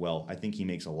guys as well, I think he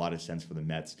makes a lot of sense for the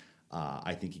Mets.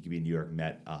 I think he could be a New York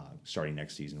Met starting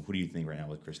next season. What do you think right now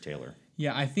with Chris Taylor?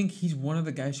 Yeah, I think he's one of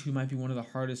the guys who might be one of the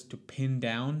hardest to pin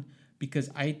down because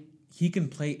he can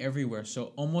play everywhere.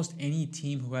 So almost any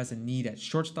team who has a need at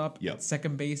shortstop, at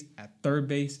second base, at third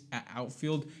base, at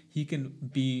outfield, they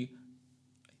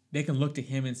can look to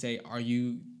him and say, "Are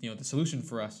you, the solution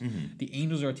for us?" Mm-hmm. The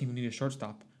Angels are a team who need a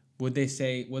shortstop. Would they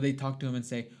talk to him and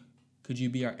say, "Could you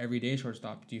be our everyday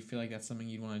shortstop? Do you feel like that's something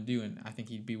you'd want to do?" And I think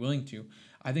he'd be willing to.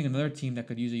 I think another team that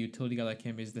could use a utility guy like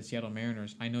him is the Seattle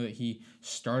Mariners. I know that he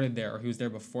started there, or he was there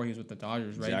before he was with the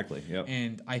Dodgers, right? Exactly. Yep.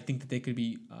 And I think that they could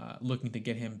be looking to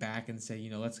get him back and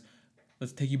say, let's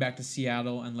take you back to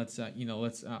Seattle and let's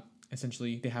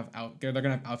essentially they're gonna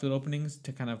have outfield openings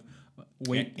to kind of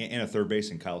wait and a third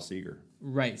base and Kyle Seager.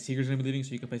 Right, Seager's gonna be leaving,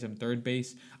 so you can play some third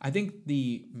base. I think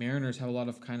the Mariners have a lot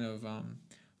of kind of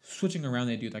switching around.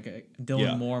 They do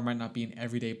Dylan Moore might not be an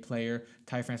everyday player.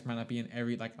 Ty France might not be an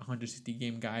every 160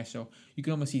 game guy. So you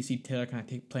can almost see Taylor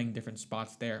kind of playing different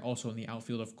spots there. Also in the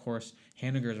outfield, of course,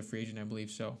 Haniger is a free agent, I believe.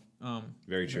 So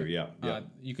very true. Yeah.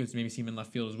 You could maybe see him in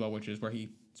left field as well, which is where he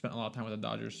spent a lot of time with the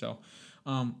Dodgers. So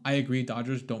I agree.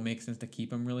 Dodgers don't make sense to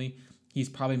keep him really. He's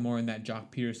probably more in that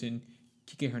Jock Peterson,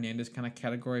 Kike Hernandez kind of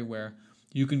category where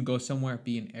you can go somewhere,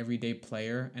 be an everyday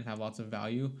player, and have lots of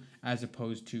value, as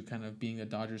opposed to kind of being the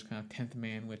Dodgers' kind of 10th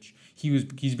man, which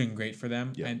he's been great for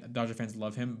them, and Dodger fans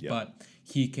love him, but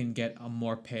he can get a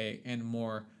more pay and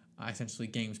more essentially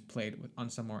games played on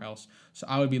somewhere else. So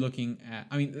I would be looking at,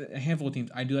 a handful of teams.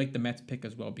 I do like the Mets pick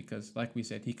as well because, like we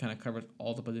said, he kind of covers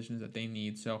all the positions that they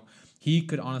need. So he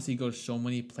could honestly go so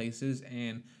many places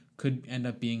and could end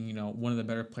up being, one of the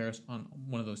better players on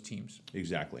one of those teams.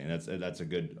 Exactly, and that's a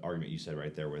good argument you said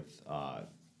right there with a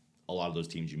lot of those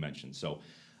teams you mentioned. So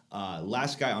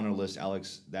last guy on our list,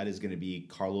 Alex, that is going to be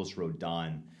Carlos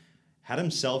Rodon. Had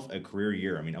himself a career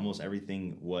year. Almost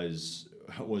everything was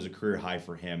a career high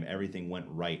for him. Everything went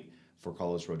right for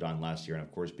Carlos Rodon last year, and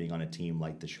of course, being on a team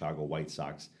like the Chicago White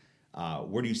Sox.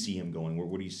 Where do you see him going?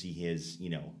 Where do you see his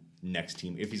next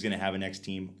team, if he's going to have a next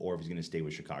team or if he's going to stay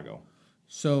with Chicago?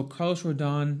 So Carlos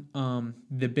Rodon,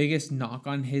 the biggest knock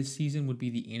on his season would be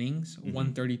the innings,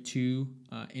 132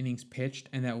 innings pitched,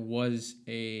 and that was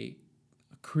a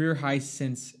career high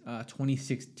since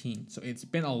 2016. So it's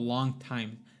been a long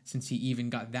time since he even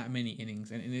got that many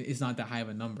innings, and it's not that high of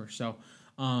a number. So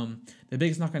the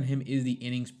biggest knock on him is the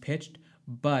innings pitched,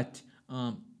 but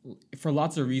for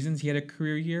lots of reasons he had a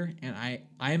career year, and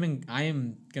I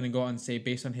am gonna go out and say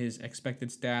based on his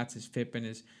expected stats, his FIP, and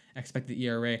his expected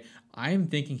ERA, I am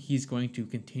thinking he's going to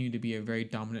continue to be a very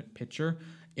dominant pitcher.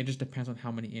 It just depends on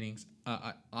how many innings.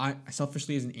 I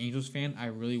selfishly, as an Angels fan, I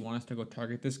really want us to go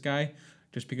target this guy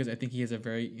just because I think he has a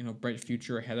very bright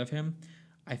future ahead of him.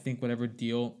 I think whatever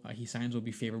deal he signs will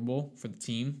be favorable for the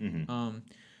team. Mm-hmm.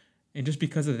 And just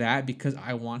because of that, because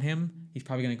I want him, he's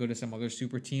probably going to go to some other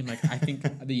super team. I think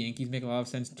the Yankees make a lot of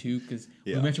sense too because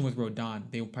we mentioned with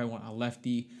Rodon, they probably want a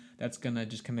lefty that's going to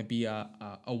just kind of be a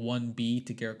 1B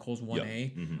to Garrett Cole's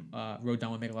 1A. Mm-hmm.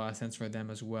 Rodon would make a lot of sense for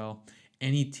them as well.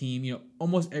 Any team,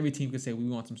 almost every team could say we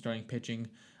want some starting pitching.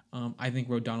 I think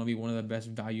Rodon will be one of the best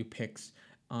value picks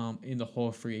in the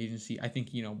whole free agency. I think,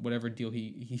 whatever deal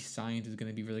he signs is going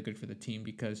to be really good for the team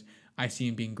because I see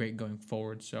him being great going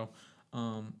forward. So,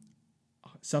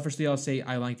 selfishly, I'll say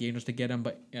I like the Angels to get him,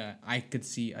 but I could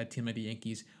see a team like the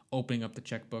Yankees opening up the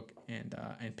checkbook and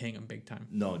paying him big time.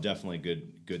 No, definitely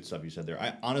good stuff you said there.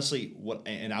 I honestly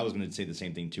I was going to say the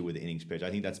same thing too with the innings pitch. I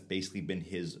think that's basically been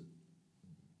his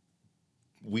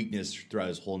weakness throughout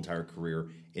his whole entire career.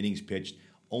 Innings pitched.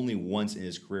 Only once in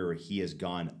his career he has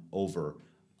gone over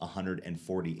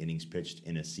 140 innings pitched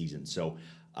in a season. So,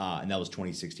 and that was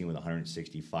 2016 with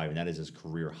 165, and that is his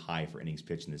career high for innings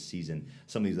pitched in this season.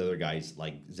 Some of these other guys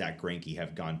like Zach Greinke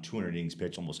have gone 200 innings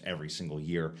pitched almost every single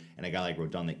year, and a guy like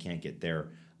Rodon that can't get there.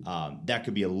 That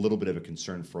could be a little bit of a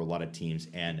concern for a lot of teams,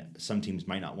 and some teams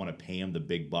might not want to pay him the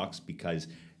big bucks because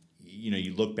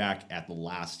you look back at the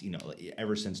last,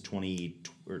 ever since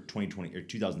 2020 or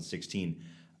 2016,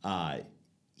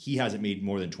 he hasn't made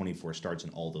more than 24 starts in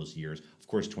all those years. Of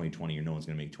course, 2020, no one's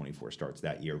going to make 24 starts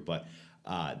that year, but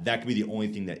that could be the only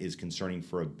thing that is concerning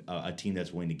for a team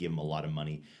that's willing to give him a lot of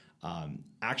money.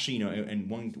 Actually, and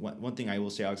one thing I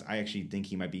will say, Alex, I actually think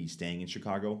he might be staying in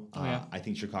Chicago. I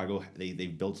think Chicago,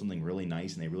 they've built something really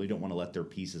nice, and they really don't want to let their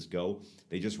pieces go.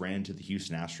 They just ran into the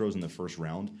Houston Astros in the first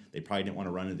round. They probably didn't want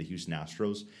to run into the Houston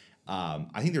Astros.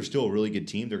 I think they're still a really good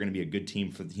team. They're going to be a good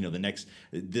team for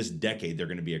this decade. They're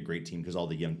going to be a great team because all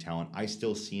the young talent. I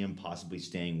still see him possibly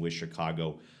staying with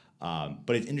Chicago.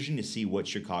 But it's interesting to see what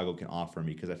Chicago can offer him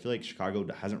because I feel like Chicago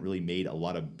hasn't really made a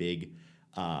lot of big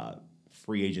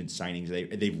free agent signings.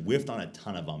 They've whiffed on a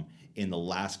ton of them in the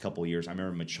last couple of years. I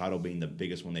remember Machado being the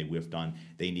biggest one they whiffed on.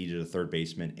 They needed a third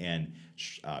baseman, and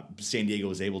San Diego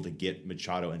was able to get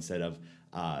Machado instead of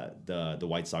the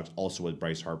White Sox. Also with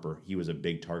Bryce Harper, he was a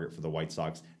big target for the White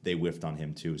Sox. They whiffed on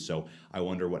him too. So I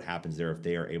wonder what happens there if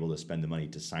they are able to spend the money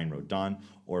to sign Rodon,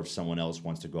 or if someone else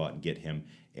wants to go out and get him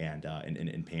and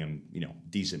pay him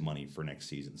decent money for next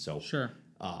season. So sure.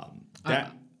 I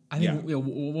think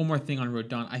one more thing on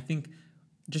Rodon. I think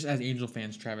just as Angel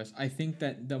fans, Travis, I think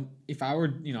that if I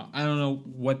were I don't know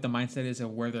what the mindset is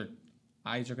of where their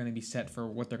eyes are going to be set for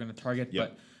what they're going to target,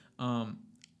 yep. but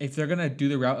if they're going to do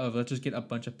the route of let's just get a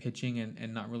bunch of pitching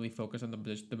and not really focus on the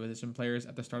position players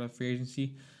at the start of free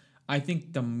agency, I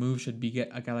think the move should be get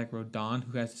a guy like Rodon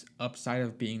who has upside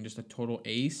of being just a total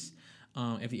ace.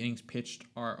 If the innings pitched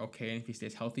are okay and if he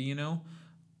stays healthy,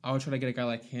 I would try to get a guy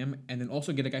like him, and then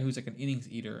also get a guy who's like an innings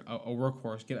eater, a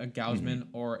workhorse. Get a Gausman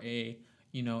or a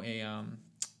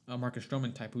Marcus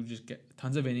Stroman type who just get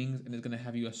tons of innings and is going to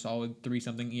have you a solid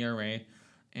 3-something ERA,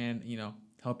 and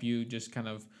help you just kind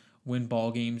of win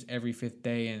ball games every fifth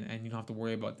day, and you don't have to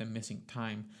worry about them missing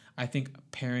time. I think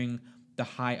pairing the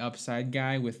high upside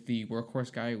guy with the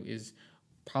workhorse guy is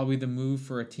probably the move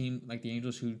for a team like the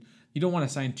Angels, who you don't want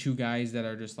to sign two guys that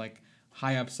are just like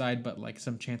high upside but like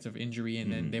some chance of injury,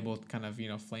 and then they both kind of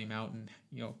flame out and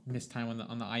miss time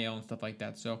on the IL and stuff like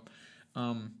that. So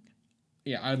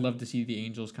I'd love to see the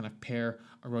Angels kind of pair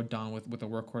a Rodon with a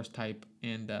workhorse type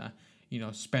and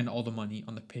spend all the money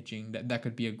on the pitching. That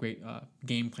could be a great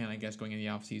game plan, I guess, going in the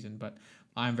offseason. But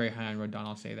I'm very high on Rodon,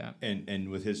 I'll say that. And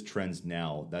with his trends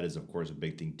now, that is, of course, a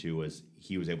big thing, too, as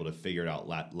he was able to figure it out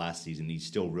last season. He's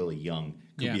still really young.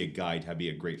 Could be a guide, be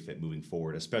a great fit moving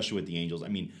forward, especially with the Angels. I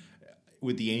mean,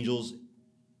 with the Angels,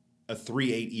 a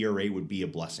 3.8 ERA would be a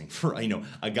blessing for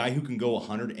a guy who can go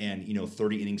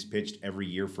 130 innings pitched every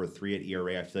year for a 3.8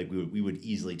 ERA. I feel like we would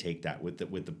easily take that with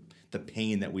the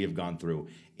pain that we have gone through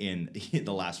in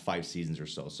the last 5 seasons or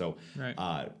so. So,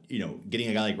 right. Getting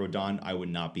a guy like Rodon, I would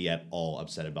not be at all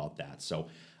upset about that. So,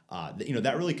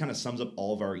 that really kind of sums up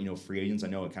all of our free agents. I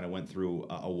know it kind of went through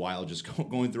a while just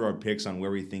going through our picks on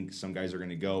where we think some guys are going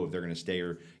to go, if they're going to stay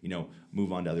or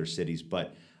move on to other cities.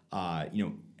 But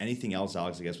anything else,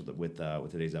 Alex, I guess, with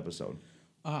today's episode?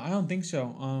 I don't think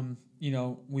so.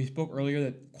 We spoke earlier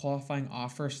that qualifying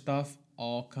offer stuff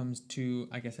all comes to,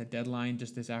 I guess, a deadline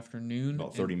just this afternoon.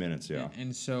 About 30 minutes, yeah.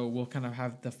 And so we'll kind of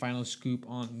have the final scoop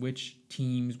on which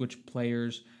teams, which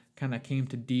players kind of came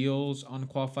to deals on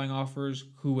qualifying offers,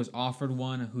 who was offered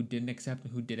one, and who didn't accept,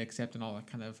 and who did accept, and all that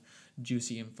kind of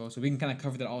juicy info. So we can kind of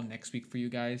cover that all next week for you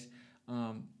guys.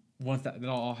 Once that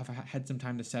all have had some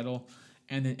time to settle.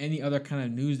 And then any other kind of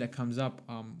news that comes up,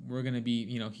 we're going to be,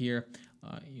 here,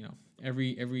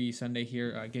 every Sunday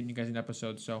here, getting you guys an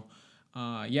episode. So,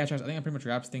 Charles, I think that pretty much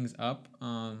wraps things up.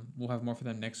 We'll have more for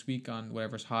them next week on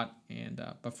whatever's hot.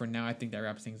 But for now, I think that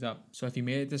wraps things up. So if you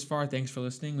made it this far, thanks for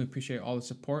listening. We appreciate all the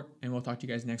support, and we'll talk to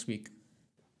you guys next week.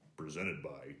 Presented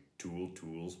by Tool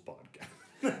Tools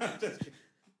Podcast.